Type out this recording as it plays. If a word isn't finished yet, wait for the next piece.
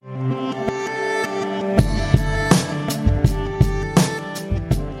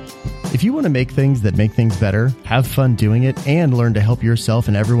If you want to make things that make things better, have fun doing it, and learn to help yourself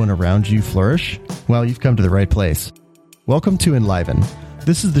and everyone around you flourish, well, you've come to the right place. Welcome to Enliven.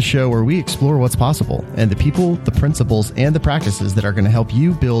 This is the show where we explore what's possible and the people, the principles, and the practices that are going to help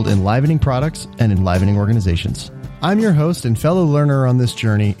you build enlivening products and enlivening organizations. I'm your host and fellow learner on this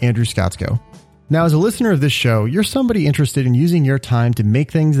journey, Andrew Skotsko. Now, as a listener of this show, you're somebody interested in using your time to make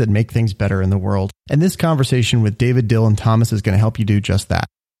things that make things better in the world, and this conversation with David Dylan Thomas is going to help you do just that.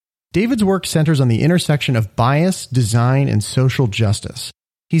 David's work centers on the intersection of bias, design, and social justice.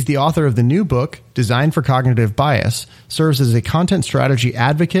 He's the author of the new book, Design for Cognitive Bias, serves as a content strategy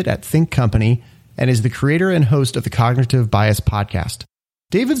advocate at Think Company, and is the creator and host of the Cognitive Bias podcast.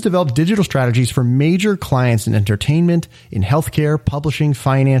 David's developed digital strategies for major clients in entertainment, in healthcare, publishing,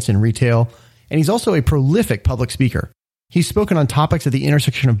 finance, and retail, and he's also a prolific public speaker. He's spoken on topics at the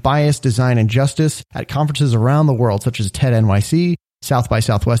intersection of bias, design, and justice at conferences around the world, such as TED NYC, South by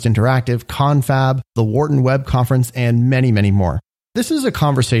Southwest Interactive, Confab, the Wharton Web Conference, and many, many more. This is a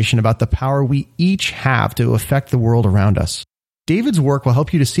conversation about the power we each have to affect the world around us. David's work will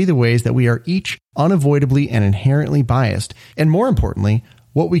help you to see the ways that we are each unavoidably and inherently biased, and more importantly,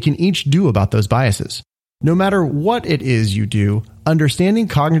 what we can each do about those biases. No matter what it is you do, understanding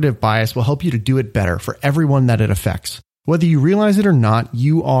cognitive bias will help you to do it better for everyone that it affects. Whether you realize it or not,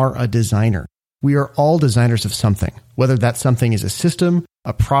 you are a designer. We are all designers of something, whether that something is a system,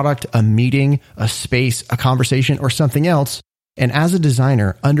 a product, a meeting, a space, a conversation, or something else. And as a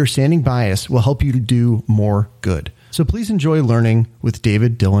designer, understanding bias will help you to do more good. So please enjoy learning with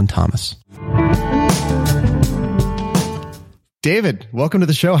David Dylan Thomas. David, welcome to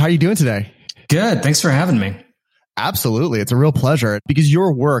the show. How are you doing today? Good. Thanks for having me. Absolutely. It's a real pleasure because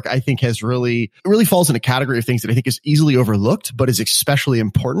your work, I think, has really falls in a category of things that I think is easily overlooked, but is especially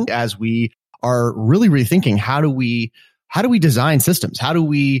important as we are really rethinking how do we design systems? How do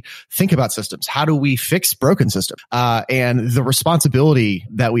we think about systems? How do we fix broken systems? And the responsibility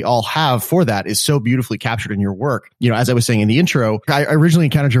that we all have for that is so beautifully captured in your work. You know, as I was saying in the intro, I originally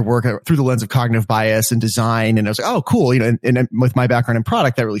encountered your work through the lens of cognitive bias and design. And I was like, oh, cool. You know, and with my background in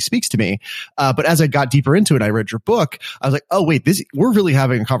product, that really speaks to me. But as I got deeper into it, I read your book. I was like, oh, wait, we're really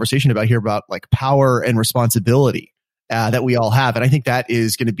having a conversation about like power and responsibility. That we all have. And I think that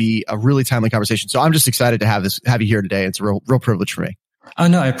is going to be a really timely conversation. So I'm just excited to have you here today. It's a real privilege for me. Oh,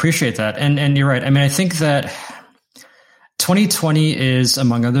 no, I appreciate that. And you're right. I mean, I think that 2020 is,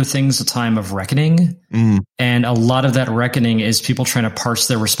 among other things, a time of reckoning. And a lot of that reckoning is people trying to parse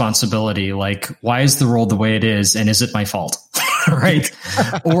their responsibility. Like, why is the world the way it is? And is it my fault? Right.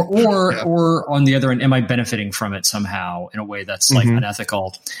 Or on the other end, am I benefiting from it somehow in a way that's like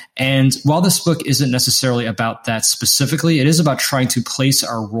unethical? And while this book isn't necessarily about that specifically, it is about trying to place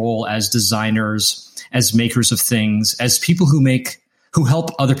our role as designers, as makers of things, as people who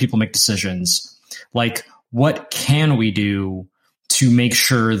help other people make decisions. Like, what can we do to make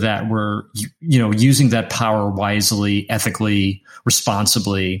sure that we're, using that power wisely, ethically,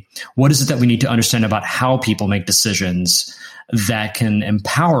 responsibly? What is it that we need to understand about how people make decisions that can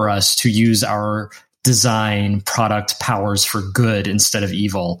empower us to use our design product powers for good instead of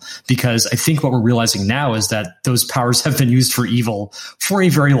evil? Because I think what we're realizing now is that those powers have been used for evil for a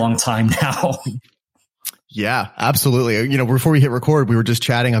very long time now. Yeah, absolutely. You know, before we hit record, we were just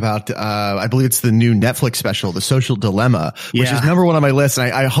chatting about, I believe it's the new Netflix special, The Social Dilemma, which is number one on my list.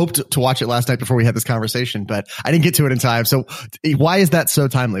 And I hoped to watch it last night before we had this conversation, but I didn't get to it in time. So why is that so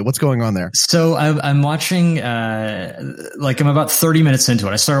timely? What's going on there? So I'm watching, I'm about 30 minutes into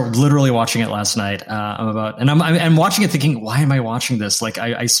it. I started literally watching it last night. I'm watching it thinking, why am I watching this? Like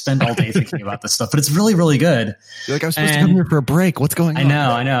I spend all day thinking about this stuff, but it's really, really good. You're like, I'm supposed to come here for a break. What's going on?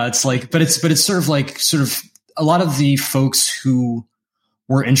 I know. It's like, but it's sort of a lot of the folks who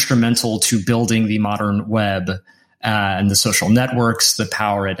were instrumental to building the modern web and the social networks that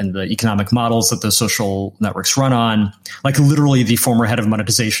power it and the economic models that those social networks run on, like literally the former head of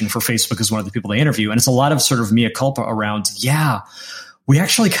monetization for Facebook is one of the people they interview. And it's a lot of sort of mea culpa around, we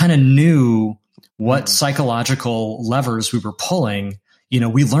actually kind of knew what psychological levers we were pulling. You know,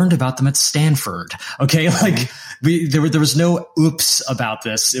 we learned about them at Stanford. Okay. Like there was no oops about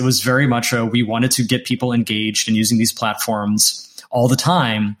this. It was very much we wanted to get people engaged in using these platforms all the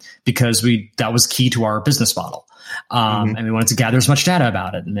time because that was key to our business model. And we wanted to gather as much data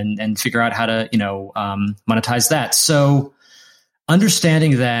about it and figure out how to, monetize that. So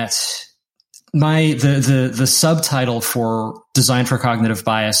understanding that the subtitle for Design for Cognitive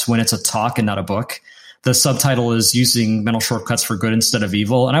Bias, when it's a talk and not a book, the subtitle is Using Mental Shortcuts for Good Instead of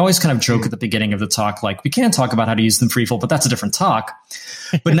Evil. And I always kind of joke at the beginning of the talk, like, we can talk about how to use them for evil, but that's a different talk.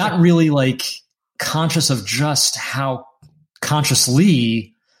 But not really like conscious of just how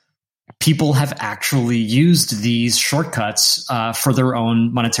consciously people have actually used these shortcuts for their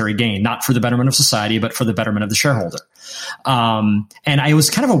own monetary gain, not for the betterment of society, but for the betterment of the shareholder. And I was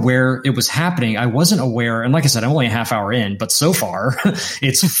kind of aware it was happening. I wasn't aware. And like I said, I'm only a half hour in, but so far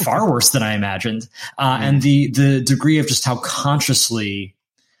it's far worse than I imagined. And the degree of just how consciously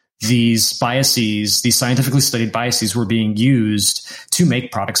these biases, these scientifically studied biases, were being used to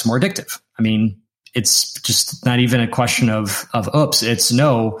make products more addictive. I mean, it's just not even a question of oops. It's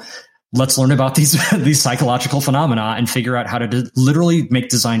no, let's learn about these psychological phenomena and figure out how to literally make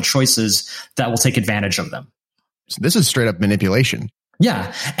design choices that will take advantage of them. So this is straight up manipulation.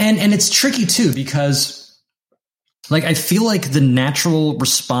 Yeah. And it's tricky too, because like, I feel like the natural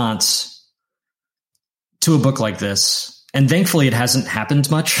response to a book like this, and thankfully it hasn't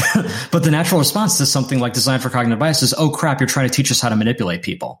happened much, but the natural response to something like Design for Cognitive Bias is, oh crap, you're trying to teach us how to manipulate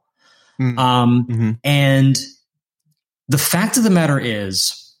people. And the fact of the matter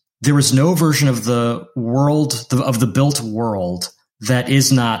is, there is no version of the world, of the built world, that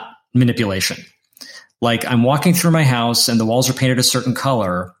is not manipulation. Like, I'm walking through my house and the walls are painted a certain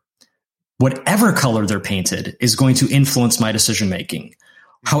color. Whatever color they're painted is going to influence my decision making.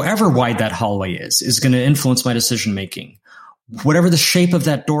 However wide that hallway is going to influence my decision making. Whatever the shape of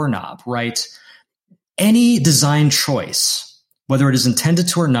that doorknob, right? Any design choice, whether it is intended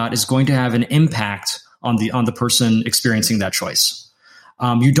to or not, is going to have an impact on the person experiencing that choice.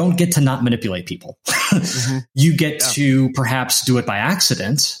 You don't get to not manipulate people. You get to perhaps do it by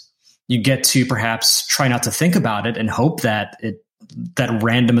accident. You get to perhaps try not to think about it and hope that that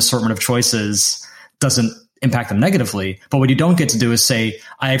random assortment of choices doesn't impact them negatively. But what you don't get to do is say,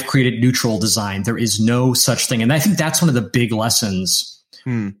 I have created neutral design. There is no such thing. And I think that's one of the big lessons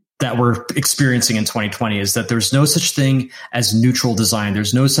that we're experiencing in 2020, is that there's no such thing as neutral design.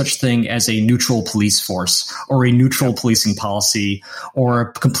 There's no such thing as a neutral police force or a neutral policing policy or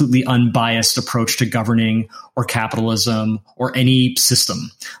a completely unbiased approach to governing or capitalism or any system.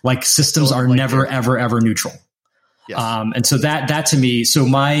 Like, systems are never, ever, ever neutral. Yes. And so that to me, so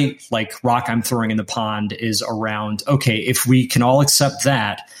my rock I'm throwing in the pond is around, okay, if we can all accept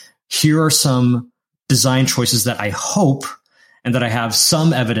that, here are some design choices that I hope and that I have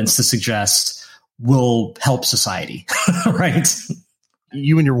some evidence to suggest will help society, right?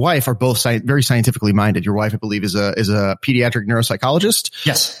 You and your wife are both very scientifically minded. Your wife, I believe, is a pediatric neuropsychologist.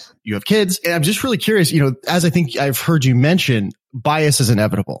 Yes. You have kids. And I'm just really curious, as I think I've heard you mention, bias is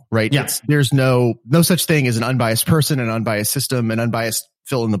inevitable, right? Yeah. There's no such thing as an unbiased person, an unbiased system, an unbiased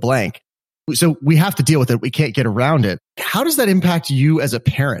fill in the blank. So we have to deal with it. We can't get around it. How does that impact you as a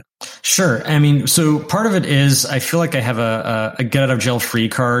parent? Sure. I mean, so part of it is I feel like I have a get out of jail free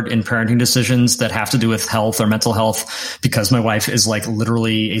card in parenting decisions that have to do with health or mental health, because my wife is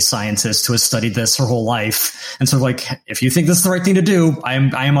literally a scientist who has studied this her whole life. And so if you think this is the right thing to do, I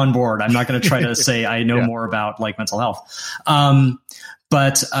am on board. I'm not going to try to say I know more about mental health.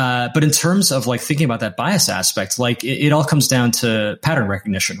 But in terms of thinking about that bias aspect, it all comes down to pattern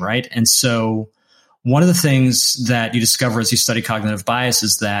recognition, right? And so one of the things that you discover as you study cognitive bias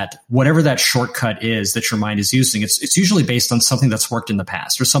is that whatever that shortcut is that your mind is using, it's usually based on something that's worked in the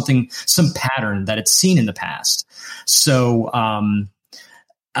past or some pattern that it's seen in the past. So,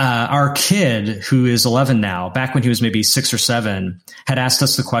 our kid, who is 11 now, back when he was maybe 6 or 7, had asked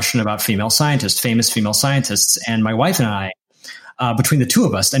us the question about famous female scientists. And my wife and I, between the two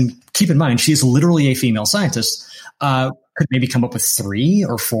of us, and keep in mind, she's literally a female scientist, could maybe come up with 3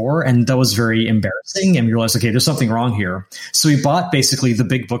 or 4. And that was very embarrassing. And we realized, okay, there's something wrong here. So we bought basically the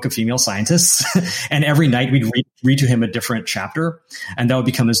big book of female scientists. And every night we'd read to him a different chapter. And that would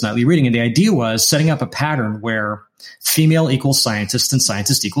become his nightly reading. And the idea was setting up a pattern where female equals scientist and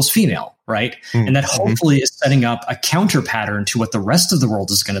scientist equals female, right? And that hopefully is setting up a counter pattern to what the rest of the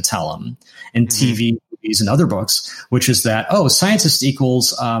world is going to tell them in TV, movies, and other books, which is that, scientist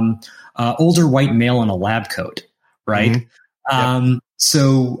equals older white male in a lab coat, right?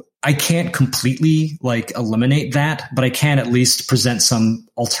 So I can't completely eliminate that, but I can at least present some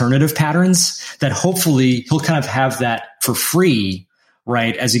alternative patterns that hopefully he'll kind of have that for free,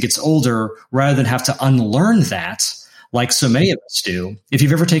 right, as he gets older, rather than have to unlearn that like so many of us do. If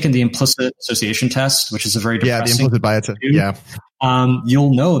you've ever taken the implicit association test, which is a very depressing the implicit bias,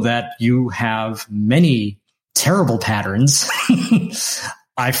 you'll know that you have many terrible patterns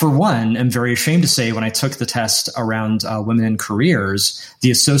I, for one, am very ashamed to say when I took the test around women in careers, the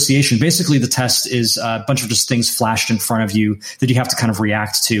association, basically the test is a bunch of just things flashed in front of you that you have to kind of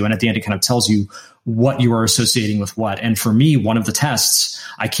react to. And at the end, it kind of tells you what you are associating with what. And for me, one of the tests,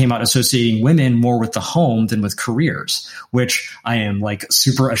 I came out associating women more with the home than with careers, which I am like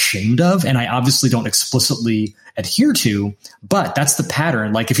super ashamed of. And I obviously don't explicitly adhere to, but that's the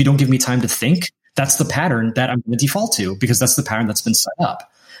pattern. Like if you don't give me time to think, that's the pattern that I'm going to default to because that's the pattern that's been set up.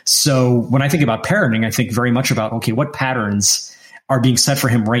 So when I think about parenting, I think very much about, okay, what patterns are being set for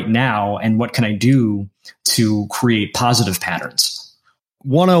him right now? And what can I do to create positive patterns?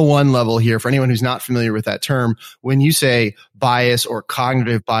 101 level here for anyone who's not familiar with that term. When you say bias or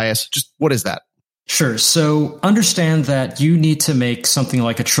cognitive bias, just what is that? Sure. So understand that you need to make something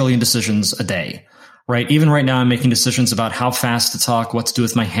like 1 trillion decisions a day. Right. Even right now, I'm making decisions about how fast to talk, what to do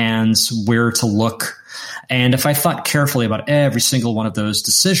with my hands, where to look. And if I thought carefully about every single one of those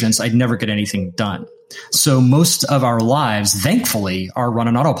decisions, I'd never get anything done. So most of our lives, thankfully, are run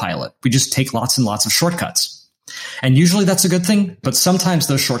on autopilot. We just take lots and lots of shortcuts. And usually that's a good thing. But sometimes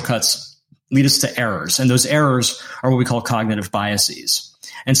those shortcuts lead us to errors. And those errors are what we call cognitive biases.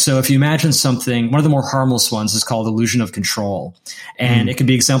 And so if you imagine something, one of the more harmless ones is called illusion of control. And it can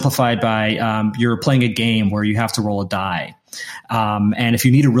be exemplified by you're playing a game where you have to roll a die. And if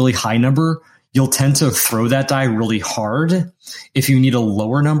you need a really high number, you'll tend to throw that die really hard. If you need a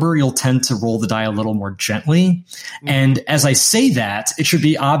lower number, you'll tend to roll the die a little more gently. And as I say that, it should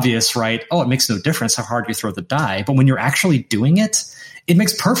be obvious, right? Oh, it makes no difference how hard you throw the die. But when you're actually doing it, it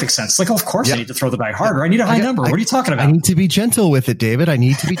makes perfect sense. It's like, oh, of course I need to throw the die harder. I need a high number. What are you talking about? I need to be gentle with it, David. I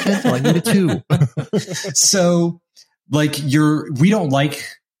need to be gentle. I need a 2. So like we don't like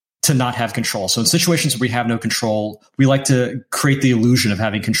to not have control. So in situations where we have no control, we like to create the illusion of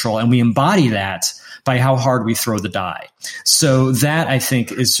having control. And we embody that by how hard we throw the die. So that I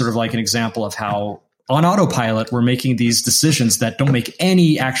think is sort of like an example of how on autopilot, we're making these decisions that don't make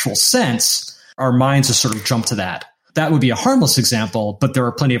any actual sense. Our minds just sort of jump to that. That would be a harmless example, but there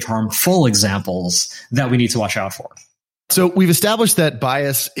are plenty of harmful examples that we need to watch out for. So we've established that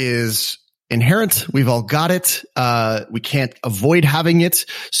bias is inherent. We've all got it. We can't avoid having it.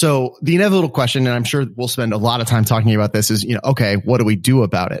 So the inevitable question, and I'm sure we'll spend a lot of time talking about this, is, okay, what do we do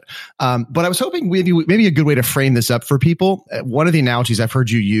about it? But I was hoping maybe a good way to frame this up for people. One of the analogies I've heard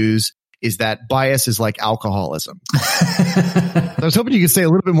you use is that bias is like alcoholism. I was hoping you could say a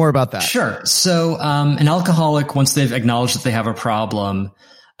little bit more about that. Sure. So an alcoholic, once they've acknowledged that they have a problem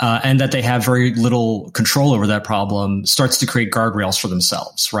and that they have very little control over that problem, starts to create guardrails for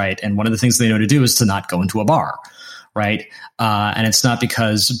themselves, right? And one of the things they know to do is to not go into a bar, right? And it's not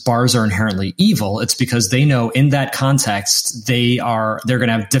because bars are inherently evil. It's because they know in that context, they're going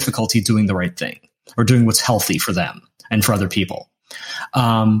to have difficulty doing the right thing or doing what's healthy for them and for other people.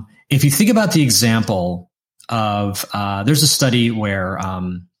 If you think about the example of, there's a study where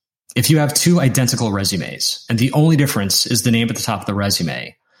if you have 2 identical resumes and the only difference is the name at the top of the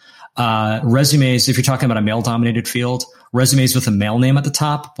resume, resumes, if you're talking about a male-dominated field, resumes with a male name at the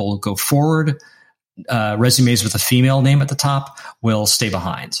top will go forward. Resumes with a female name at the top will stay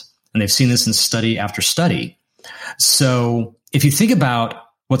behind. And they've seen this in study after study. So if you think about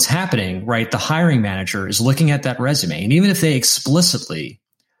what's happening, right, the hiring manager is looking at that resume. And even if they explicitly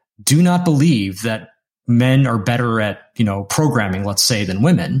do not believe that men are better at, programming, let's say, than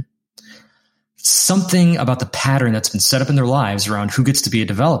women, something about the pattern that's been set up in their lives around who gets to be a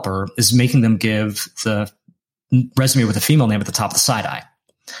developer is making them give the resume with a female name at the top of the side eye.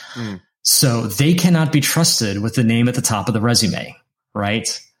 So they cannot be trusted with the name at the top of the resume,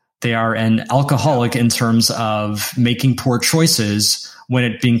 right? They are an alcoholic in terms of making poor choices when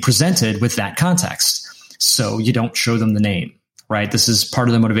it being presented with that context. So you don't show them the name. Right. This is part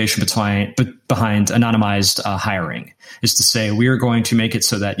of the motivation behind anonymized hiring, is to say we are going to make it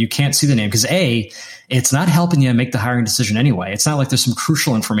so that you can't see the name because it's not helping you make the hiring decision anyway. It's not like there's some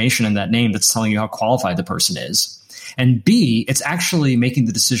crucial information in that name that's telling you how qualified the person is. And B, it's actually making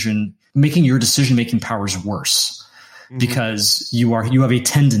your decision-making powers worse because you have a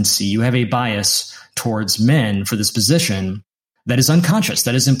tendency, you have a bias towards men for this position that is unconscious,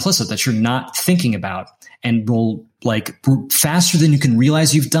 that is implicit, that you're not thinking about, and will, like, faster than you can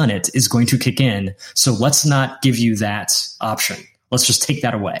realize you've done it, is going to kick in. So let's not give you that option. Let's just take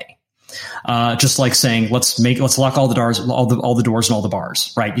that away. Just like saying, let's lock all the doors, all the doors and all the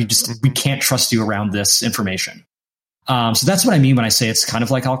bars, right? We can't trust you around this information. So that's what I mean when I say it's kind of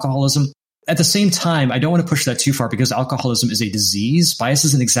like alcoholism. At the same time, I don't want to push that too far because alcoholism is a disease. Bias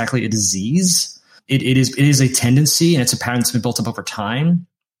isn't exactly a disease. It is a tendency, and it's a pattern that's been built up over time.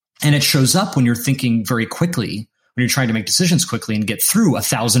 And it shows up when you're thinking very quickly when you're trying to make decisions quickly and get through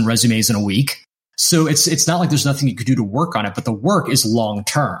 1,000 resumes in a week. So it's not like there's nothing you could do to work on it, but the work is long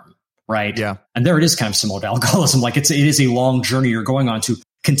term, right? Yeah. And there it is kind of similar to alcoholism. Like it is a long journey you're going on to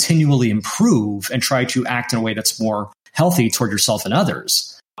continually improve and try to act in a way that's more healthy toward yourself and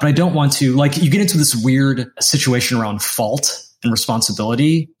others. But I don't want to, like, you get into this weird situation around fault and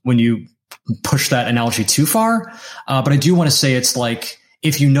responsibility when you push that analogy too far. But I do want to say it's like,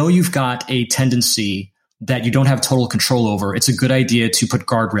 if you know you've got a tendency that you don't have total control over, it's a good idea to put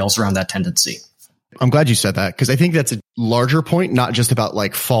guardrails around that tendency. I'm glad you said that, because I think that's a larger point, not just about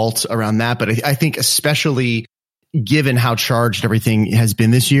like fault around that, but I think especially given how charged everything has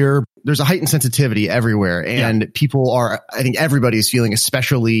been this year, there's a heightened sensitivity everywhere. And people are, I think everybody is feeling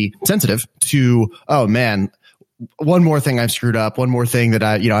especially sensitive to, oh man, one more thing I've screwed up, one more thing that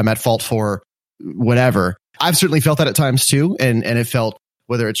I'm at fault for, whatever. I've certainly felt that at times too. And it felt,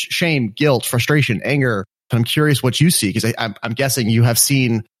 whether it's shame, guilt, frustration, anger. And I'm curious what you see, because I'm guessing you have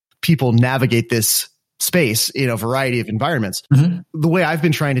seen people navigate this space in a variety of environments. Mm-hmm. The way I've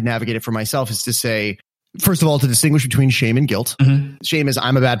been trying to navigate it for myself is to say, first of all, to distinguish between shame and guilt. Mm-hmm. Shame is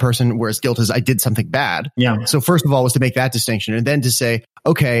I'm a bad person, whereas guilt is I did something bad. Yeah. So first of all was to make that distinction, and then to say,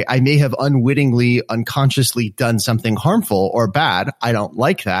 okay, I may have unwittingly, unconsciously done something harmful or bad. I don't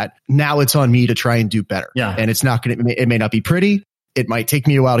like that. Now it's on me to try and do better. Yeah. And it's not going to, it may not be pretty. It might take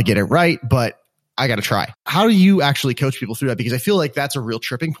me a while to get it right, but I got to try. How do you actually coach people through that? Because I feel like that's a real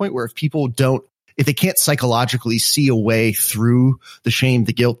tripping point where if they can't psychologically see a way through the shame,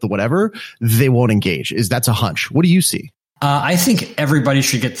 the guilt, the whatever, they won't engage. That's a hunch. What do you see? I think everybody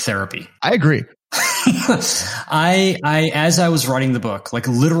should get therapy. I agree. As I was writing the book, like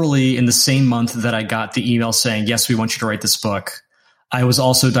literally in the same month that I got the email saying, yes, we want you to write this book, I was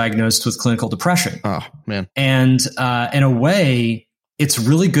also diagnosed with clinical depression. Oh, man. And in a way, it's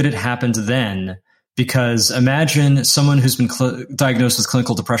really good it happened then, because imagine someone who's been diagnosed with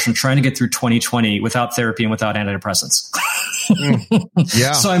clinical depression trying to get through 2020 without therapy and without antidepressants.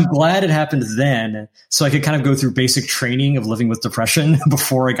 Yeah. So I'm glad it happened then, so I could kind of go through basic training of living with depression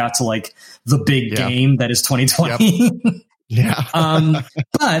before I got to like the big game that is 2020. Yep. Yeah.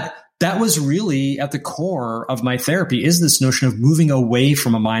 But that was really at the core of my therapy, is this notion of moving away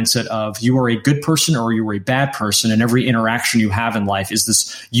from a mindset of you are a good person or you are a bad person. And every interaction you have in life is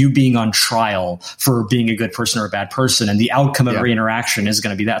this you being on trial for being a good person or a bad person. And the outcome of every interaction is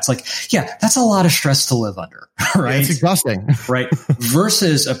going to be that. It's like, yeah, that's a lot of stress to live under, right? Yeah, it's exhausting. Right.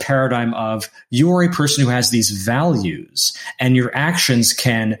 Versus a paradigm of you are a person who has these values and your actions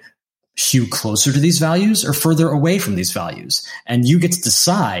can hew closer to these values or further away from these values. And you get to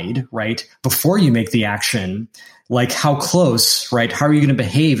decide, right, before you make the action, like how close, right? How are you going to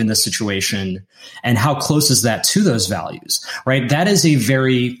behave in this situation? And how close is that to those values, right? That is a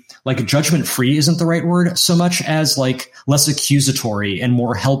very, like, judgment free isn't the right word so much as like less accusatory and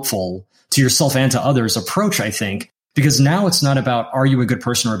more helpful to yourself and to others approach, I think, because now it's not about, are you a good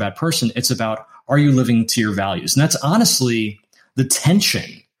person or a bad person? It's about, are you living to your values? And that's honestly the tension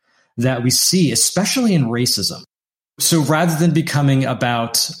that we see, especially in racism. So rather than becoming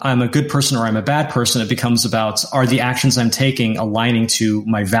about I'm a good person or I'm a bad person, it becomes about are the actions I'm taking aligning to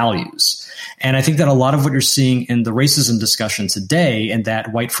my values? And I think that a lot of what you're seeing in the racism discussion today and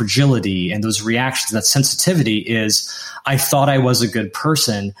that white fragility and those reactions, that sensitivity is, I thought I was a good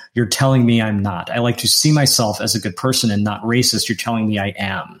person. You're telling me I'm not. I like to see myself as a good person and not racist. You're telling me I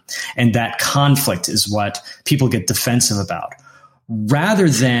am. And that conflict is what people get defensive about, rather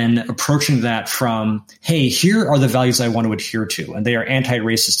than approaching that from, hey, here are the values I want to adhere to, and they are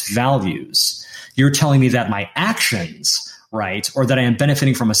anti-racist values. You're telling me that my actions, right, or that I am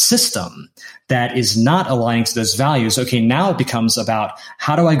benefiting from a system that is not aligning to those values. Okay, now it becomes about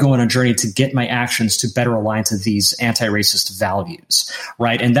how do I go on a journey to get my actions to better align to these anti-racist values,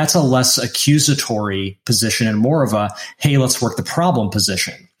 right? And that's a less accusatory position and more of a, hey, let's work the problem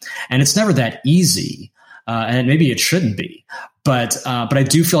position. And it's never that easy. And maybe it shouldn't be, but I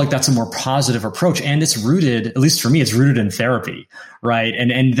do feel like that's a more positive approach, and it's rooted, at least for me, it's rooted in therapy, right?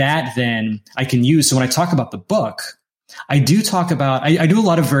 And that then I can use. So when I talk about the book, I do talk about, I do a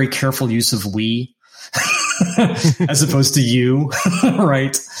lot of very careful use of we as opposed to you,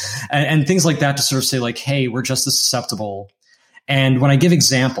 right? And things like that to sort of say like, hey, we're just as susceptible. And when I give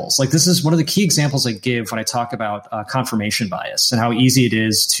examples, like this is one of the key examples I give when I talk about confirmation bias and how easy it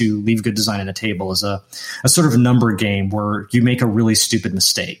is to leave good design on the table as a sort of number game where you make a really stupid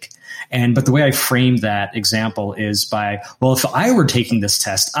mistake. But the way I frame that example is by, well, if I were taking this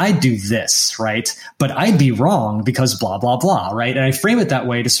test, I'd do this, right? But I'd be wrong because blah, blah, blah, right? And I frame it that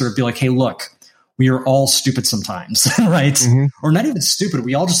way to sort of be like, hey, look, we are all stupid sometimes, right? Mm-hmm. Or not even stupid.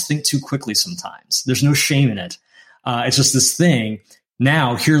 We all just think too quickly sometimes. There's no shame in it. It's just this thing.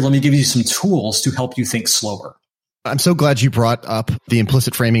 Now, here, let me give you some tools to help you think slower. I'm so glad you brought up the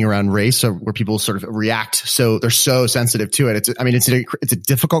implicit framing around race, so where people sort of react. So they're so sensitive to it. It's a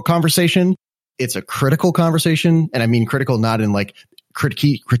difficult conversation. It's a critical conversation. And I mean critical, not in like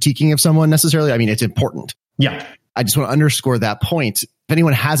critiquing of someone necessarily. I mean, it's important. Yeah. I just want to underscore that point. If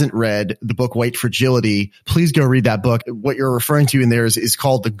anyone hasn't read the book White Fragility, please go read that book. What you're referring to in there is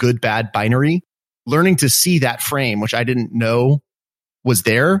called the good, bad binary. Learning to see that frame, which I didn't know was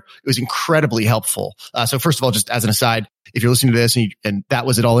there, it was incredibly helpful. So first of all, just as an aside, if you're listening to this and that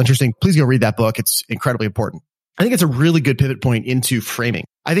was at all interesting, please go read that book. It's incredibly important. I think it's a really good pivot point into framing.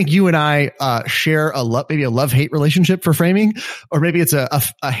 I think you and I share maybe a love-hate relationship for framing, or maybe it's a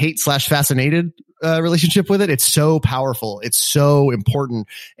hate/fascinated relationship with it. It's so powerful. It's so important,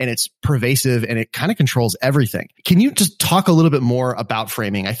 and it's pervasive, and it kind of controls everything. Can you just talk a little bit more about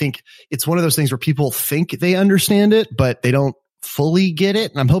framing? I think it's one of those things where people think they understand it, but they don't fully get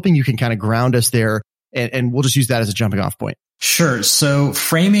it. And I'm hoping you can kind of ground us there, and we'll just use that as a jumping off point. Sure. So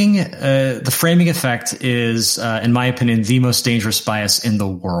framing, the framing effect is, in my opinion, the most dangerous bias in the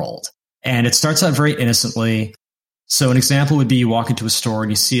world. And it starts out very innocently. So an example would be you walk into a store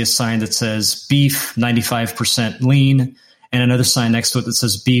and you see a sign that says beef 95% lean, and another sign next to it that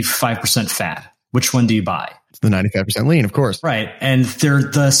says beef 5% fat. Which one do you buy? It's the 95% lean, of course. Right. And they're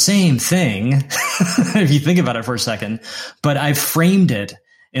the same thing, if you think about it for a second, but I've framed it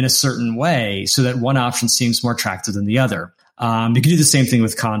in a certain way so that one option seems more attractive than the other. You can do the same thing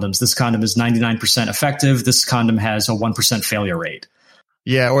with condoms. This condom is 99% effective. This condom has a 1% failure rate.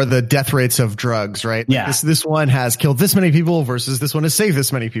 Yeah, or the death rates of drugs, right? Yeah. This one has killed this many people versus this one has saved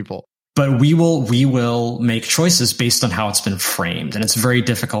this many people. But we will make choices based on how it's been framed, and it's very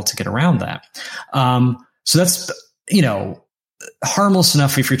difficult to get around that. So that's, harmless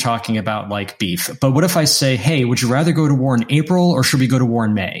enough if you're talking about like beef. But what if I say, hey, would you rather go to war in April or should we go to war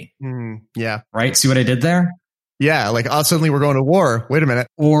in May? Yeah. Right? See what I did there? Yeah, like suddenly we're going to war. Wait a minute.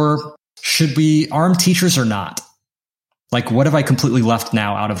 Or should we arm teachers or not? Like, what have I completely left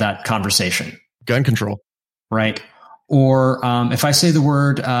now out of that conversation? Gun control. Right. Or if I say the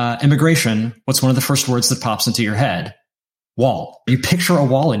word immigration, what's one of the first words that pops into your head? Wall. You picture a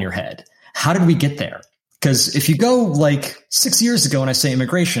wall in your head. How did we get there? Because if you go like 6 years ago and I say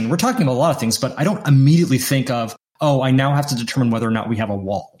immigration, we're talking about a lot of things, but I don't immediately think of, oh, I now have to determine whether or not we have a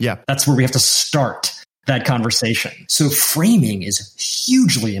wall. Yeah. That's where we have to start that conversation. So framing is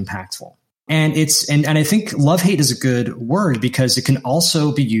hugely impactful. And I think love-hate is a good word because it can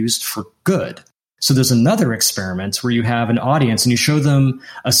also be used for good. So there's another experiment where you have an audience and you show them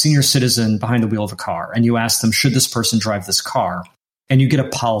a senior citizen behind the wheel of a car and you ask them, should this person drive this car? And you get a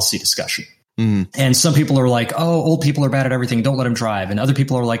policy discussion. And some people are like, oh, old people are bad at everything. Don't let them drive. And other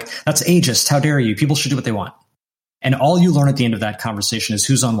people are like, that's ageist. How dare you? People should do what they want. And all you learn at the end of that conversation is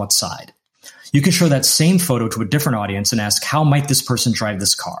who's on what side. You can show that same photo to a different audience and ask, how might this person drive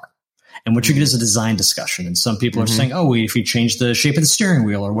this car? And what you get is a design discussion. And some people are saying, oh, if we change the shape of the steering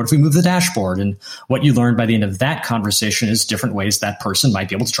wheel, or what if we move the dashboard? And what you learn by the end of that conversation is different ways that person might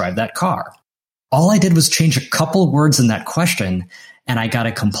be able to drive that car. All I did was change a couple words in that question, and I got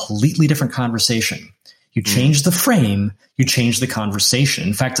a completely different conversation. You change the frame, you change the conversation.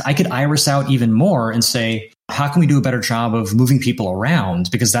 In fact, I could iris out even more and say, how can we do a better job of moving people around?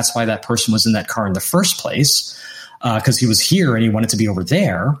 Because that's why that person was in that car in the first place, because he was here and he wanted to be over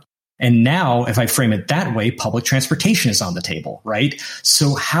there. And now, if I frame it that way, public transportation is on the table, right?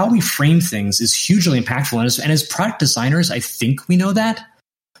 So how we frame things is hugely impactful. And as product designers, I think we know that,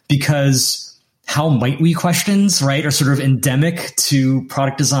 because how might we questions, right, are sort of endemic to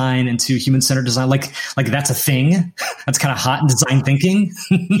product design and to human-centered design. Like that's a thing. That's kind of hot in design thinking.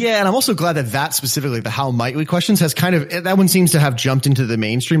 Yeah. And I'm also glad that specifically, the how might we questions has that one seems to have jumped into the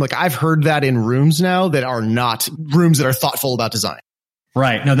mainstream. Like I've heard that in rooms now that are not rooms that are thoughtful about design.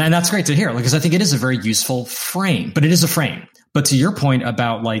 Right. No, that's great to hear, because I think it is a very useful frame, but it is a frame. But to your point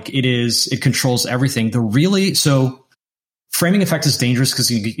about it controls everything. Framing effect is dangerous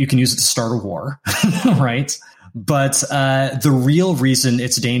because you can use it to start a war, right? But the real reason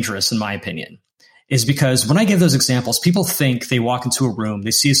it's dangerous, in my opinion, is because when I give those examples, people think they walk into a room,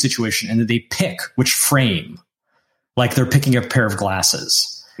 they see a situation, and then they pick which frame, like they're picking a pair of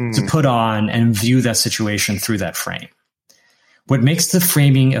glasses to put on and view that situation through that frame. What makes the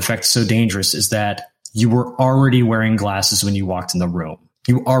framing effect so dangerous is that you were already wearing glasses when you walked in the room.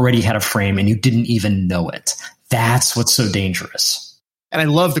 You already had a frame and you didn't even know it. That's what's so dangerous. And I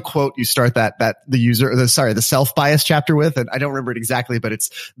love the quote you start the self-bias chapter with, and I don't remember it exactly, but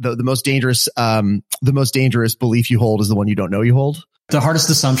it's the most dangerous belief you hold is the one you don't know you hold. The hardest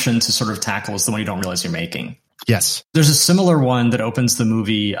assumption to sort of tackle is the one you don't realize you're making. Yes. There's a similar one that opens the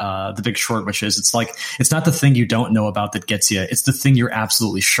movie, The Big Short, which is, it's like, it's not the thing you don't know about that gets you. It's the thing you're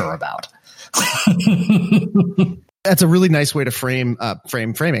absolutely sure about. That's a really nice way to framing.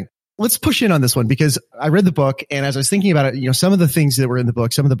 Let's push in on this one because I read the book, and as I was thinking about it, some of the things that were in the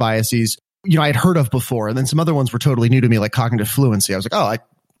book, some of the biases, I had heard of before, and then some other ones were totally new to me, like cognitive fluency. I was like, oh, I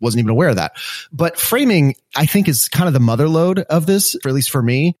wasn't even aware of that. But framing, I think, is kind of the mother lode of this, or at least for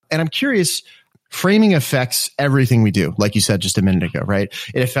me. And I'm curious, framing affects everything we do, like you said just a minute ago, right?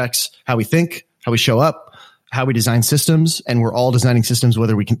 It affects how we think, how we show up, how we design systems, and we're all designing systems,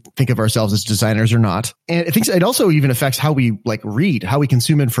 whether we can think of ourselves as designers or not. And I think it also even affects how we read, how we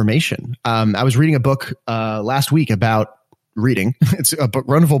consume information. I was reading a book last week about reading. It's a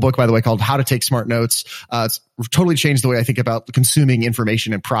wonderful book, by the way, called How to Take Smart Notes. It's totally changed the way I think about consuming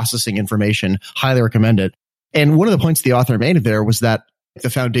information and processing information. Highly recommend it. And one of the points the author made there was that the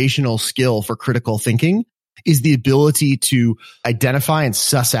foundational skill for critical thinking is the ability to identify and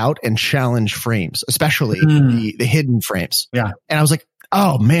suss out and challenge frames, especially the hidden frames. Yeah. And I was like,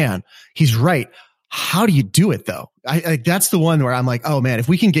 oh man, he's right. How do you do it though? That's the one where I'm like, oh man, if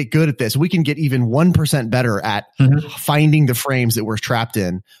we can get good at this, we can get even 1% better at finding the frames that we're trapped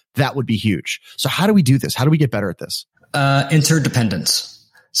in. That would be huge. So how do we do this? How do we get better at this? Interdependence.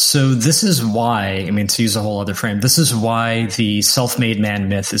 So this is why, to use a whole other frame, this is why the self-made man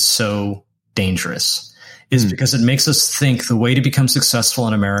myth is so dangerous. Is because it makes us think the way to become successful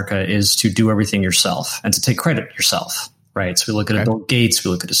in America is to do everything yourself and to take credit yourself, right? So we look at a Bill Gates,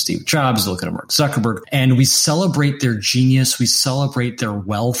 we look at a Steve Jobs, we look at a Mark Zuckerberg, and we celebrate their genius, we celebrate their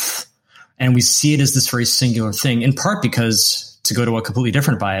wealth, and we see it as this very singular thing, in part because, to go to a completely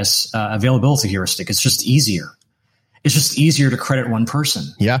different bias, availability heuristic, it's just easier. It's just easier to credit one person.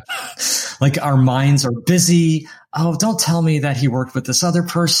 Yeah. Like our minds are busy. Oh, don't tell me that he worked with this other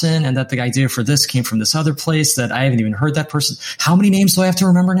person and that the idea for this came from this other place that I haven't even heard that person. How many names do I have to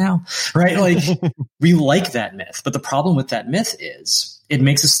remember now? Right? Like we like that myth. But the problem with that myth is it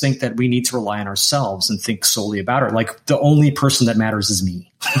makes us think that we need to rely on ourselves and think solely about it. Like the only person that matters is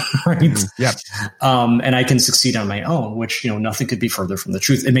me. Right? Yeah. And I can succeed on my own, which, nothing could be further from the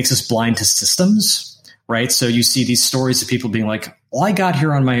truth. It makes us blind to systems. Right. So you see these stories of people being like, well, I got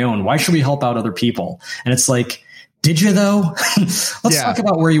here on my own. Why should we help out other people? And it's like, did you though? Let's talk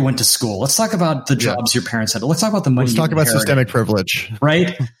about where you went to school. Let's talk about the jobs your parents had. Let's talk about the money. Let's talk about systemic privilege.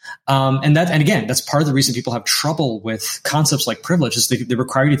 Right. And again, that's part of the reason people have trouble with concepts like privilege is they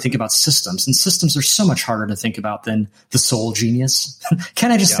require you to think about systems, and systems are so much harder to think about than the soul genius.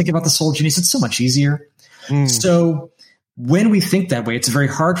 Can I just think about the soul genius? It's so much easier. So when we think that way, it's very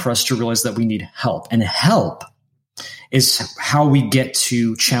hard for us to realize that we need help. And help is how we get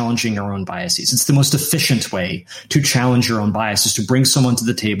to challenging our own biases. It's the most efficient way to challenge your own biases, to bring someone to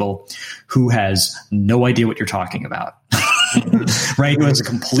the table who has no idea what you're talking about, right? Who has a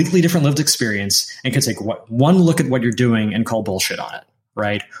completely different lived experience and can take one look at what you're doing and call bullshit on it,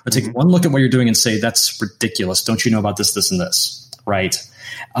 right? Or take one look at what you're doing and say, that's ridiculous. Don't you know about this, this, and this, right?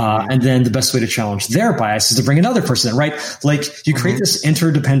 And then the best way to challenge their bias is to bring another person in, right? Like you create this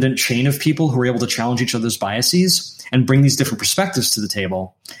interdependent chain of people who are able to challenge each other's biases and bring these different perspectives to the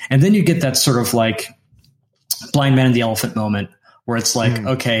table. And then you get that sort of like blind man in the elephant moment where it's like,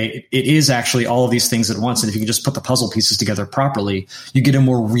 okay, it is actually all of these things at once. And if you can just put the puzzle pieces together properly, you get a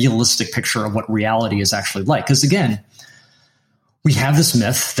more realistic picture of what reality is actually like. Because again, we have this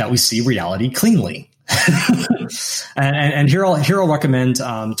myth that we see reality cleanly. and here I'll recommend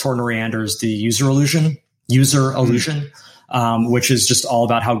Tor Noriander's The User Illusion, which is just all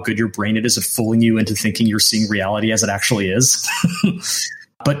about how good your brain it is at fooling you into thinking you're seeing reality as it actually is.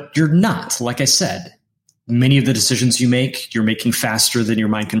 But you're not. Like I said, many of the decisions you make, you're making faster than your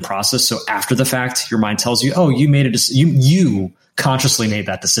mind can process. So after the fact, your mind tells you, oh, you made you consciously made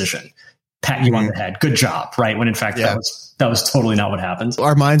that decision. Pat you on the head. Good job. Right. When in fact, that was totally not what happened.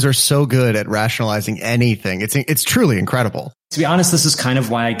 Our minds are so good at rationalizing anything. It's truly incredible. To be honest, this is kind of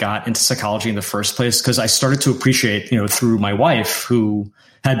why I got into psychology in the first place, because I started to appreciate, through my wife, who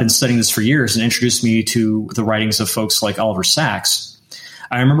had been studying this for years and introduced me to the writings of folks like Oliver Sacks.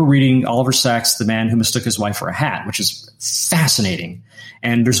 I remember reading Oliver Sacks' The Man Who Mistook His Wife for a Hat, which is fascinating.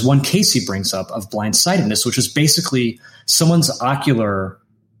 And there's one case he brings up of blindsightedness, which is basically someone's ocular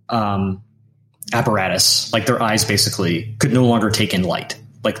apparatus, like their eyes basically could no longer take in light.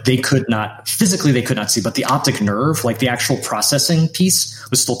 Like they could not see, but the optic nerve, like the actual processing piece,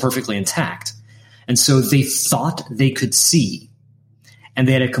 was still perfectly intact. And so they thought they could see, and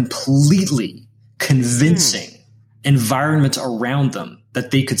they had a completely convincing environment around them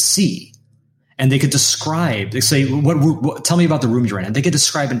that they could see. And they could describe, they say, tell me about the room you're in. And they could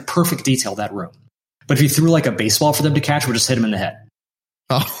describe in perfect detail that room. But if you threw like a baseball for them to catch, we'll just hit them in the head.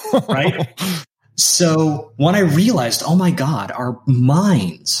 Oh. Right? So when I realized, oh my God, our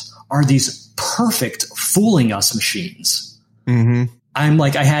minds are these perfect fooling us machines. Mm-hmm. I'm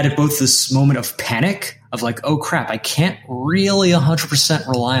like, I had both this moment of panic of like, oh crap, I can't really 100%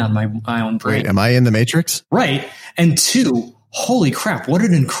 rely on my own brain. Wait, am I in the Matrix? Right. And two, holy crap, what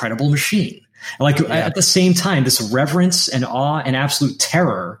an incredible machine. Like at the same time, this reverence and awe and absolute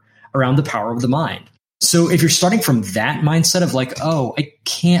terror around the power of the mind. So if you're starting from that mindset of like, oh, I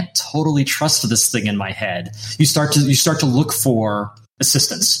can't totally trust this thing in my head, you start to look for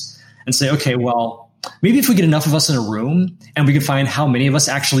assistance and say, okay, well, maybe if we get enough of us in a room and we can find how many of us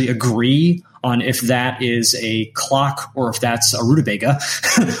actually agree on if that is a clock or if that's a rutabaga,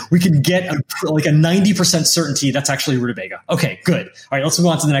 we can get a 90% certainty that's actually a rutabaga. Okay, good. All right, let's move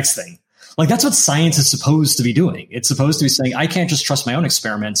on to the next thing. Like that's what science is supposed to be doing. It's supposed to be saying, I can't just trust my own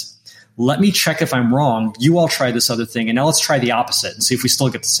experiment. Let me check if I'm wrong. You all try this other thing, and now let's try the opposite and see if we still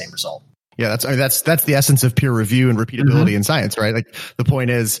get the same result. Yeah, that's the essence of peer review and repeatability in science, right? Like the point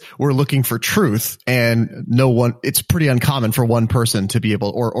is we're looking for truth, and it's pretty uncommon for one person to be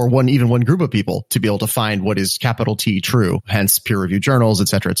able, or one group of people to be able to find what is capital T true, hence peer review journals, et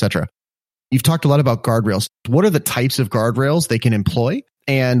cetera, et cetera. You've talked a lot about guardrails. What are the types of guardrails they can employ?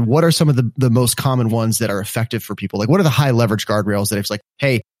 And what are some of the most common ones that are effective for people? Like what are the high leverage guardrails that it's like,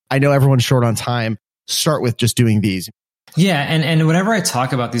 hey, I know everyone's short on time. Start with just doing these. Yeah. And whenever I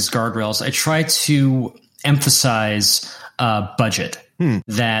talk about these guardrails, I try to emphasize budget.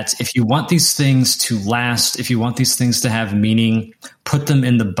 That if you want these things to last, if you want these things to have meaning, put them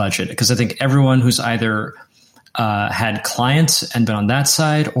in the budget. Because I think everyone who's either had clients and been on that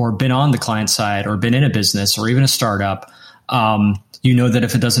side or been on the client side or been in a business or even a startup, you know that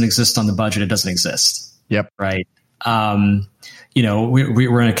if it doesn't exist on the budget, it doesn't exist. Yep. Right.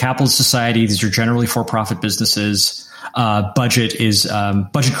 We're in a capitalist society. These are generally for-profit businesses. Budget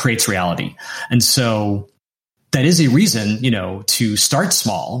creates reality. And so that is a reason, to start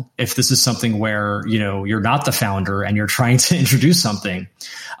small. If this is something where, you're not the founder and you're trying to introduce something.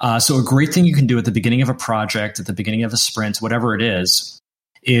 So a great thing you can do at the beginning of a project, at the beginning of a sprint, whatever it is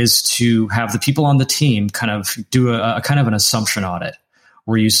to have the people on the team kind of do a kind of an assumption audit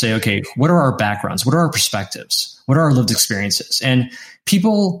where you say, okay, what are our backgrounds? What are our perspectives? What are our lived experiences? And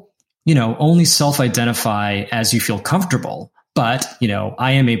people, only self-identify as you feel comfortable. But,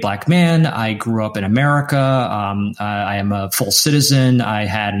 I am a Black man. I grew up in America. I am a full citizen. I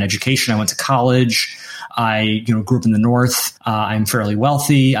had an education. I went to college. I, grew up in the North. I'm fairly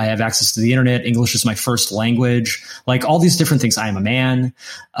wealthy. I have access to the internet. English is my first language. Like all these different things. I am a man.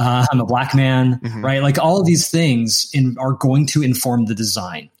 I'm a Black man, right? Like all of these things are going to inform the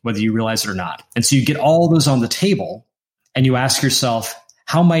design, whether you realize it or not. And so you get all those on the table and you ask yourself,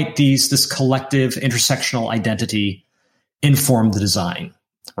 how might this collective intersectional identity inform the design,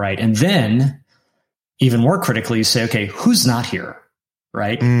 right? And then even more critically, you say, okay, who's not here?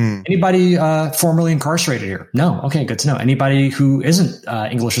 Right? Anybody formerly incarcerated here? No. Okay, good to know. Anybody who isn't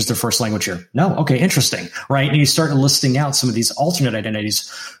English as their first language here? No. Okay, interesting. Right? And you start listing out some of these alternate identities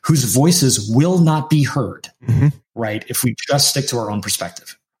whose voices will not be heard, right? If we just stick to our own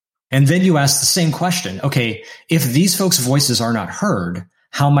perspective. And then you ask the same question. Okay, if these folks' voices are not heard,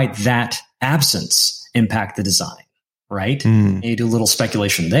 how might that absence impact the design? Right? And you do a little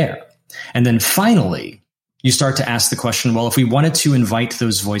speculation there. And then finally, you start to ask the question, well, if we wanted to invite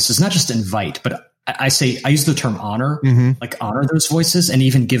those voices, not just invite, but I use the term honor, like honor those voices and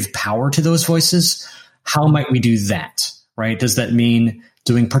even give power to those voices. How might we do that? Right? Does that mean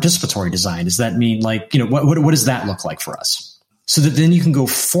doing participatory design? Does that mean like, what does that look like for us? So that then you can go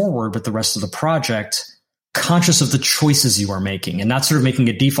forward with the rest of the project, conscious of the choices you are making and not sort of making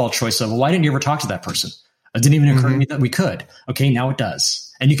a default choice of, well, why didn't you ever talk to that person? It didn't even occur to me that we could. Okay, now it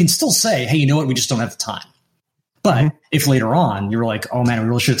does. And you can still say, hey, you know what? We just don't have the time. But if later on you were like, oh man, we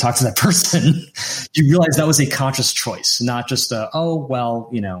really should have talked to that person, you realize that was a conscious choice, not just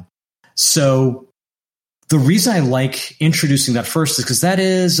So the reason I like introducing that first is because that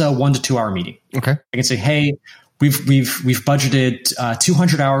is a 1 to 2 hour meeting. Okay. I can say, hey, we've budgeted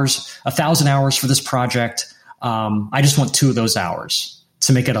 200 hours, 1,000 hours for this project. I just want 2 of those hours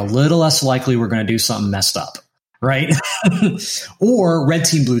to make it a little less likely we're going to do something messed up. Right? Or red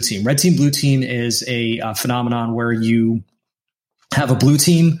team, blue team. Red team, blue team is a phenomenon where you have a blue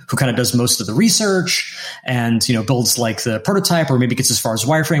team who kind of does most of the research and, builds like the prototype or maybe gets as far as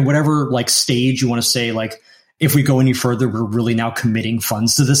wireframe, whatever like stage you want to say, like, if we go any further, we're really now committing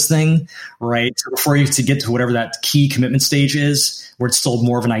funds to this thing, right? So before you to get to whatever that key commitment stage is, where it's still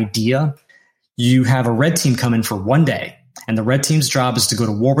more of an idea, you have a red team come in for one day. And the red team's job is to go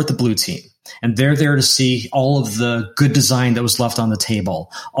to war with the blue team. And they're there to see all of the good design that was left on the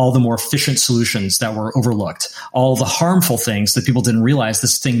table, all the more efficient solutions that were overlooked, all the harmful things that people didn't realize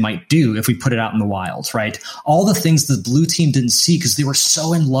this thing might do if we put it out in the wild, right? All the things the blue team didn't see because they were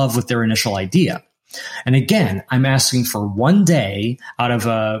so in love with their initial idea. And again, I'm asking for one day out of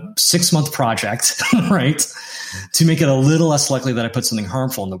a 6-month project, right, to make it a little less likely that I put something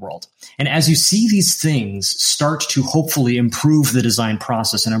harmful in the world. And as you see these things start to hopefully improve the design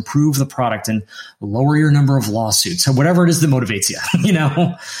process and improve the product and lower your number of lawsuits, so whatever it is that motivates you,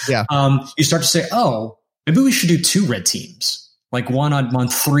 you start to say, oh, maybe we should do 2 red teams. Like one on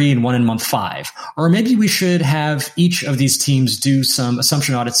month 3 and one in month 5. Or maybe we should have each of these teams do some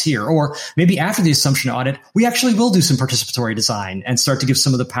assumption audits here. Or maybe after the assumption audit, we actually will do some participatory design and start to give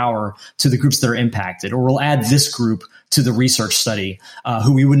some of the power to the groups that are impacted. Or we'll add this group to the research study,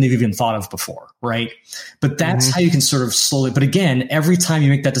 who we wouldn't have even thought of before, right? But that's how you can sort of slowly, but again, every time you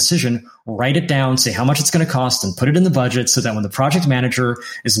make that decision, write it down, say how much it's going to cost and put it in the budget so that when the project manager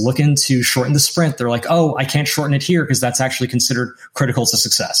is looking to shorten the sprint, they're like, oh, I can't shorten it here because that's actually considered critical to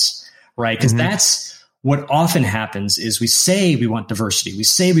success, right? Because that's what often happens is we say we want diversity. We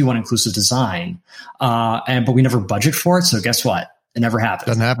say we want inclusive design, but we never budget for it. So guess what? It never happens.